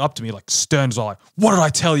comes up to me, like stern as well, like, what did I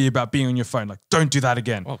tell you about being on your phone? Like, don't do that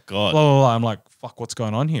again. Oh God. Blah, blah, blah. I'm like, fuck, what's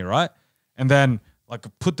going on here, right? And then like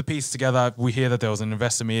put the piece together. We hear that there was an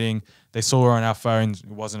investor meeting. They saw her on our phones. It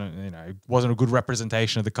wasn't a good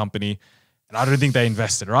representation of the company. And I don't think they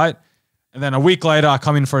invested, right? And then a week later, I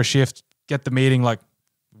come in for a shift, get the meeting like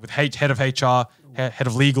with head of HR, head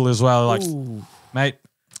of legal as well. Like, mate,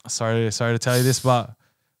 sorry to tell you this, but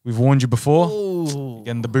we've warned you before. You're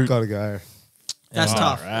getting the boot. Gotta go. That's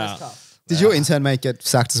tough. That's tough. Did your intern mate get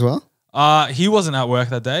sacked as well? He wasn't at work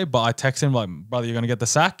that day, but I texted him like, brother, you're going to get the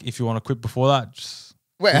sack. If you want to quit before that, just...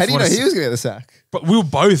 Wait, how do you know he was going to get the sack? But we were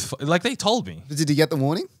both, like they told me. Did he get the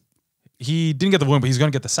warning? He didn't get the warning, but he's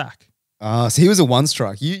going to get the sack. So he was a one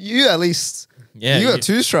strike. You at least Yeah, You got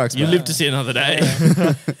 2 strikes. You man. live to see another day.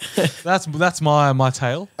 That's my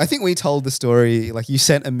tale. I think we told the story like you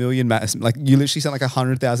sent a million like you literally sent like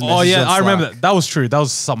 100,000 Oh messages. yeah, on I remember Slack. that. That was true. That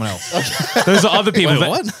was someone else. Those are other people. Wait, that-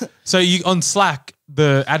 what? So you on Slack,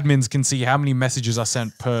 the admins can see how many messages I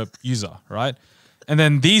sent per user, right? And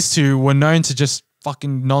then these two were known to just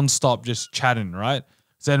fucking nonstop just chatting, right?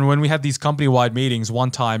 So then when we had these company-wide meetings,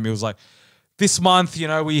 one time it was like, this month,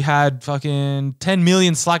 we had fucking 10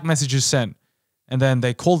 million Slack messages sent. And then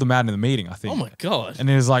they called them out in the meeting, I think. Oh my God. And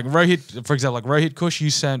it was like Rohit, for example, like Rohit Kush,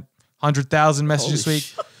 you sent 100,000 messages Holy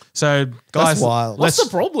this week. So guys, That's wild. What's the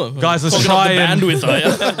problem? guys, let's Talking try up and- the bandwidth,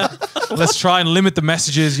 are you? let's try and limit the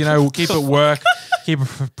messages, we'll keep it work, keep it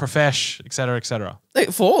profesh, et cetera, et cetera.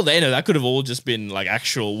 Like, for all they know, that could have all just been like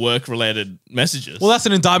actual work-related messages. Well, that's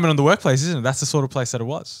an indictment on the workplace, isn't it? That's the sort of place that it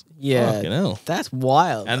was. Yeah. Fucking hell. That's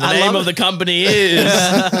wild. And the I name love of the company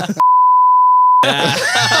is.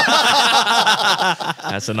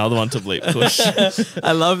 That's another one to bleep. Push.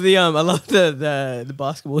 I love the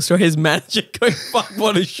basketball story. His manager going, fuck,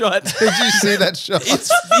 what a shot. Did you see that shot?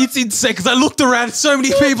 It's insane because I looked around, so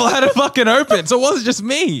many people had it fucking open, so it wasn't just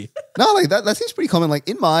me. No, like that seems pretty common. Like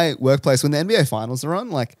in my workplace, when the NBA finals are on,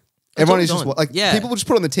 like everyone is always just on. like Yeah. people will just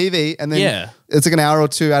put on the TV and then Yeah. it's like an hour or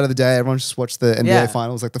 2 out of the day. Everyone just watch the NBA Yeah.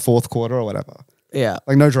 finals, like the 4th quarter or whatever. Yeah.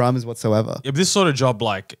 Like no dramas whatsoever. Yeah, but this sort of job,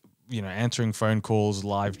 like, answering phone calls,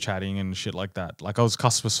 live chatting and shit like that. Like I was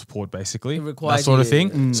customer support basically, It required that sort of you-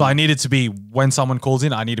 thing. So I needed to be, when someone calls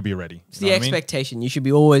in, I need to be ready. It's You know the what I mean? expectation. You should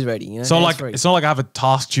be always ready. It's not like I have a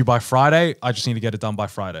task due by Friday. I just need to get it done by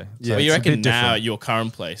Friday. So But you it's a reckon bit now different. at your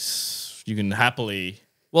current place, you can happily.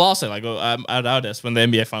 Well, I'll say like at our desk when the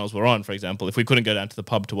NBA finals were on, for example, if we couldn't go down to the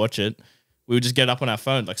pub to watch it, we would just get up on our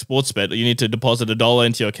phone, like Sportsbet. You need to deposit $1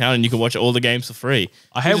 into your account and you can watch all the games for free.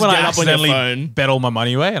 I hate You when just I get up on your accidentally phone. bet all my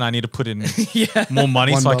money away and I need to put in more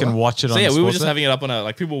money so I can $1. watch it So on yeah, the we were just Sportsbet. having it up on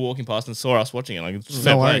like people were walking past and saw us watching it. Like it's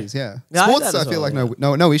fair No play. worries, yeah. Yeah, I Sports, had that I as feel well,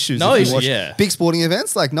 like no issues. No if you issue, watch yeah. Big sporting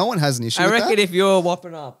events, like no one has an issue I with reckon that. if you're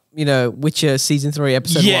whopping up, Witcher season 3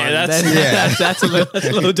 episode 1, that's- then yeah. that's a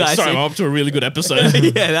little dicey. Sorry, I'm up to a really good episode.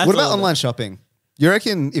 Yeah, that's What a about little- online shopping? You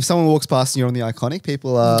reckon if someone walks past and you're on the Iconic,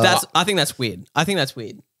 people are... I think that's weird.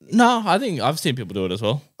 No, I think I've seen people do it as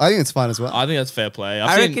well. I think it's fine as well. I think that's fair play.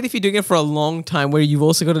 I reckon if you're doing it for a long time where you've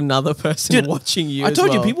also got another person Dude, watching you. I as told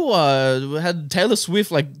well. you people had Taylor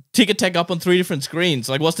Swift like ticket tag up on 3 different screens.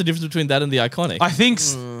 Like, what's the difference between that and the Iconic? I think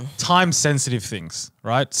time sensitive things,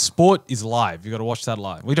 right? Sport is live. You got to watch that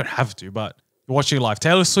live. We don't have to, but you're watching it live.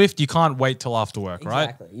 Taylor Swift, you can't wait till after work, right?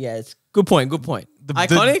 Exactly. Yeah, it's good point. Good point. The-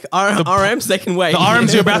 Iconic RMs they can wait. The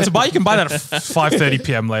RMs you're about to buy, you can buy that at 5:30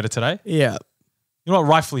 p.m. later today. Yeah. You know what?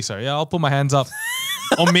 Rightfully so. Yeah, I'll put my hands up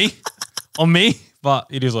on me, but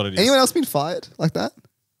it is what it is. Anyone else been fired like that?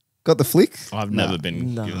 Got the flick? I've never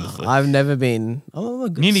been No, given the flip. I've never been. I'm a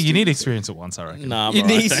good You need student. to experience it once, I reckon. Nah, I'm You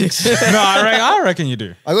alright, need to. thanks. No, I reckon you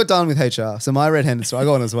do. I got done with HR. So my red-handed story, I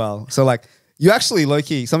got on as well. So like, you actually,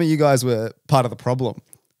 low-key, some of you guys were part of the problem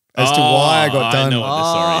as to why I got I done know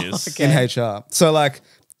what this story is. in HR. So like,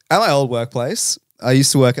 at my old workplace, I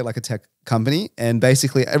used to work at like a tech company, and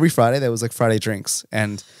basically every Friday there was like Friday drinks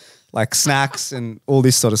and like snacks and all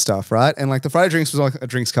this sort of stuff, right? And like the Friday drinks was like a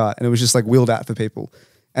drinks cart, and it was just like wheeled out for people.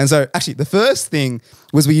 And so actually the first thing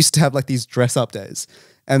was we used to have like these dress up days.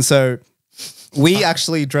 And so we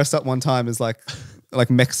actually dressed up one time as like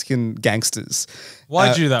Mexican gangsters.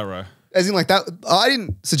 Why'd you do that, Ro? As in like that, I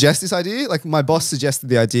didn't suggest this idea. Like my boss suggested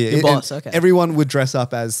the idea. Your And boss, okay. Everyone would dress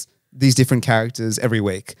up as these different characters every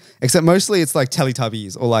week, except mostly it's like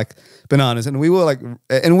Teletubbies or like bananas. And we were like,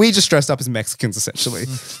 and we just dressed up as Mexicans essentially,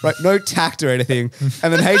 right? No tact or anything.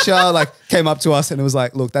 And then HR like came up to us and it was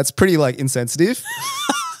like, look, that's pretty like insensitive.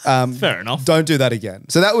 Fair enough. Don't do that again.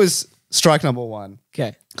 So that was strike number 1.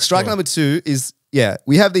 Okay. Strike number 2 is,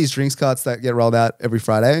 we have these drinks carts that get rolled out every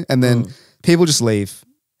Friday, and then people just leave,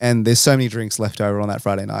 and there's so many drinks left over on that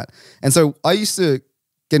Friday night. And so I used to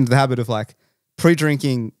get into the habit of like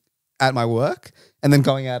pre-drinking at my work and then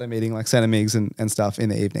going out and meeting like Santa Migs and stuff in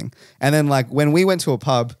the evening. And then like when we went to a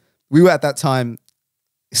pub, we were at that time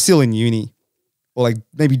still in uni or like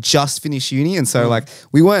maybe just finished uni. And so like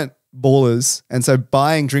we weren't ballers. And so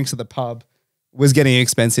buying drinks at the pub was getting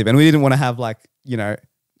expensive, and we didn't want to have like,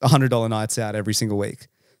 $100 nights out every single week.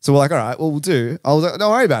 So we're like, all right, well, we'll do. I was like, don't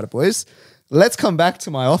worry about it, boys. Let's come back to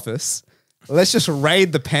my office. Let's just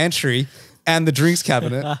raid the pantry and the drinks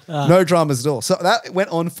cabinet. No dramas at all. So that went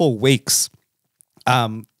on for weeks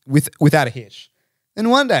without a hitch. And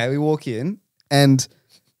one day we walk in and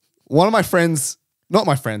one of my friends Not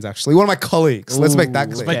my friends, actually. One of my colleagues. Let's make that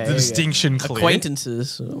Ooh, clear. Make Okay, the okay. distinction clear.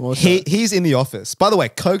 Acquaintances. He's in the office. By the way,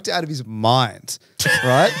 coked out of his mind,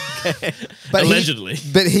 right? But Allegedly.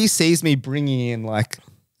 but he sees me bringing in like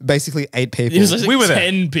basically 8 people. It was like We were there.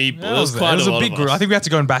 10 people. Yeah, It was quite it was a a lot big of group. us. I think we had to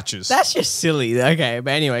go in batches. That's just silly. Okay, but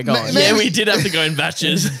anyway, go on. Yeah, we did have to go in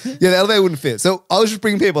batches. Yeah, the elevator wouldn't fit. So I was just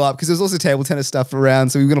bringing people up because there was also table tennis stuff around.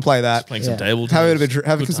 So we were going to play that. Playing some Yeah. table Have a tennis. bit of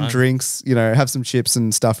have Good some time. drinks, you know, have some chips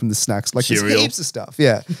and stuff from the snacks. Like there's Cereal. heaps of stuff.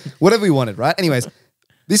 Yeah. Whatever we wanted, right? Anyways,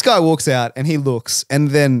 this guy walks out and he looks and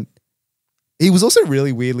then he was also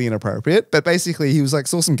really weirdly inappropriate. But basically he was like,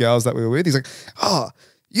 saw some girls that we were with. He's like, oh,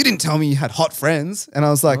 you didn't tell me you had hot friends. And I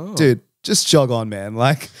was like, dude, just jog on, man.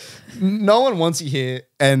 Like no one wants you here.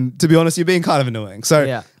 And to be honest, you're being kind of annoying. So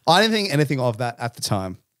Yeah. I didn't think anything of that at the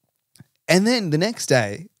time. And then the next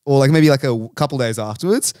day, or like maybe like a couple days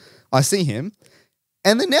afterwards, I see him,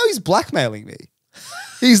 and then now he's blackmailing me.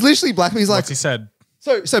 He's literally blackmailing. He's like, What's he said?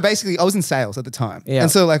 so basically, I was in sales at the time, Yeah. and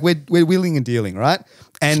so like we're wheeling and dealing, right?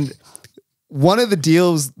 And one of the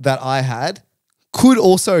deals that I had could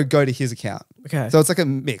also go to his account. Okay. So it's like a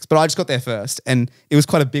mix, but I just got there first, and it was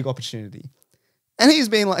quite a big opportunity. And he's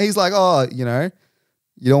like, oh, you know,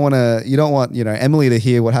 you don't want, you know, Emily to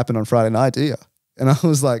hear what happened on Friday night, do you? And I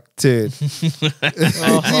was like, dude, this is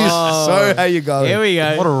so how you go. Here we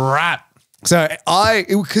What go. a rat. So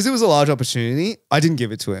because it was a large opportunity, I didn't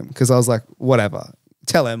give it to him because I was like, whatever,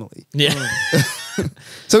 tell Emily. Yeah.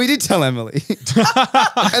 So he did tell Emily.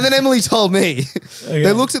 And then Emily told me.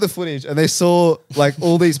 They looked at the footage and they saw like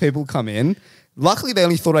all these people come in. Luckily, they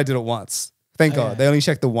only thought I did it once. Thank God. They only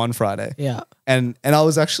checked the one Friday. Yeah. And I'm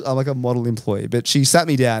like a model employee. But she sat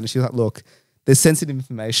me down and she was like, look, there's sensitive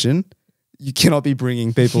information. You cannot be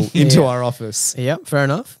bringing people into our office, Yep, fair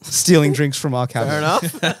enough. stealing drinks from our cabinet.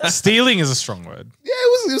 Fair enough. Stealing is a strong word. Yeah,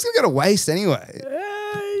 it was going to go to waste anyway.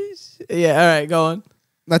 Yeah, all right, go on.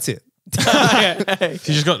 That's it. You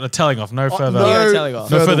just got a telling off. No further, no no, telling off.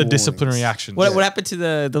 further warnings. disciplinary action. What happened to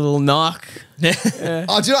the little knock?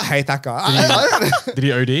 Oh, do you not hate that guy? I don't Did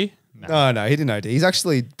he OD? No, he didn't OD. He's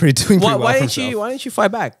actually doing pretty well Why for didn't himself. Why didn't you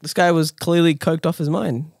fight back? This guy was clearly coked off his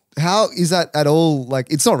mind. How is that at all?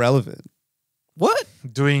 Like, it's not relevant. What?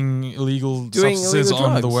 Doing illegal Doing substances illegal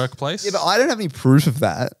on the drugs. workplace? Yeah, but I don't have any proof of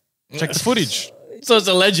that. Check the footage. So it's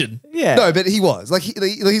a legend. Yeah. No, but he was. Like,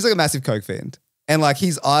 he's like a massive coke fiend. And like,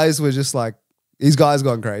 his eyes were just like, his guy's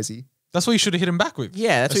gone crazy. That's what you should have hit him back with.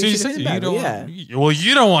 Yeah, that's As what you soon should as have you hit said him you back don't- Well,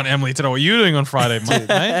 you don't want Emily to know what you're doing on Friday,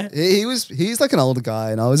 mate. He's like an older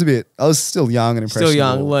guy, and I was still young and impressionable. Still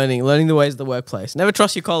young, learning the ways of the workplace. Never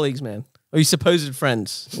trust your colleagues, man. Or your supposed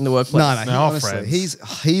friends in the workplace. No, They're all honestly,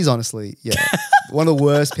 friends. he's honestly, yeah, one of the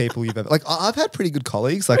worst people you've ever. Like, I've had pretty good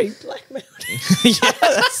colleagues. Like, Pretty blackmailed. Yeah,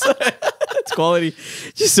 that's quality.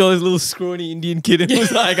 Just saw this little scrawny Indian kid and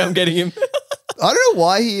was like, I'm getting him. I don't know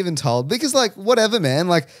why he even told. Because like, whatever, man.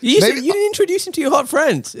 Like, You maybe, didn't introduce him to your hot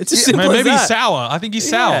friends. It's as simple Maybe as he's that. sour. I think he's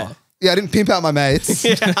Yeah. sour. yeah, I didn't pimp out my mates to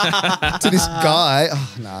this guy.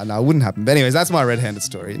 Oh, no, it wouldn't happen. But anyways, that's my red-handed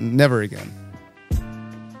story. Never again.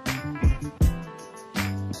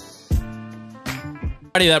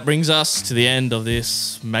 Alrighty, that brings us to the end of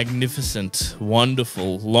this magnificent,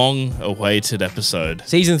 wonderful, long-awaited episode.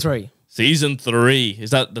 Season 3. Season 3. Does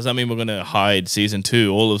that mean we're gonna hide season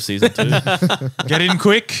 2, all of season 2? Get in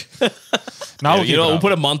quick. No, You know, we'll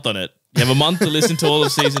put a month on it. You have a month to listen to all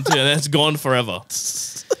of season 2, and then it's gone forever.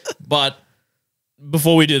 But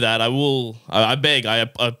before we do that, I beg, I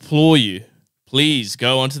implore you, please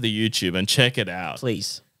go onto the YouTube and check it out.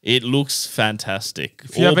 Please. It looks fantastic.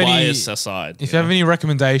 you All have any- bias aside. If you have any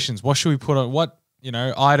recommendations, what should we put on? What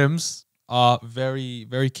items are very,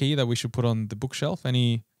 very key that we should put on the bookshelf?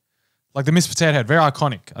 Any, like the Miss Potato Head, very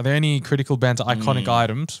iconic. Are there any critical banter iconic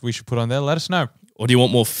items we should put on there? Let us know. Or do you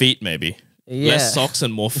want more feet, maybe? Yeah. Less socks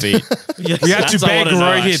and more feet. We had That's to what I beg wanna know,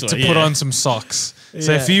 Rohit actually, to put yeah. on some socks.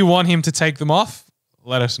 So Yeah. if you want him to take them off,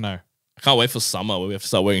 let us know. I can't wait for summer where we have to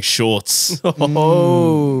start wearing shorts.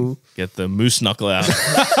 Oh. Get the moose knuckle out.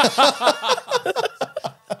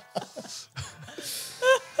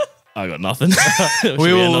 I got nothing. Should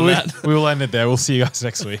we end on that? We will end it there. We'll see you guys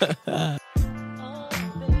next week.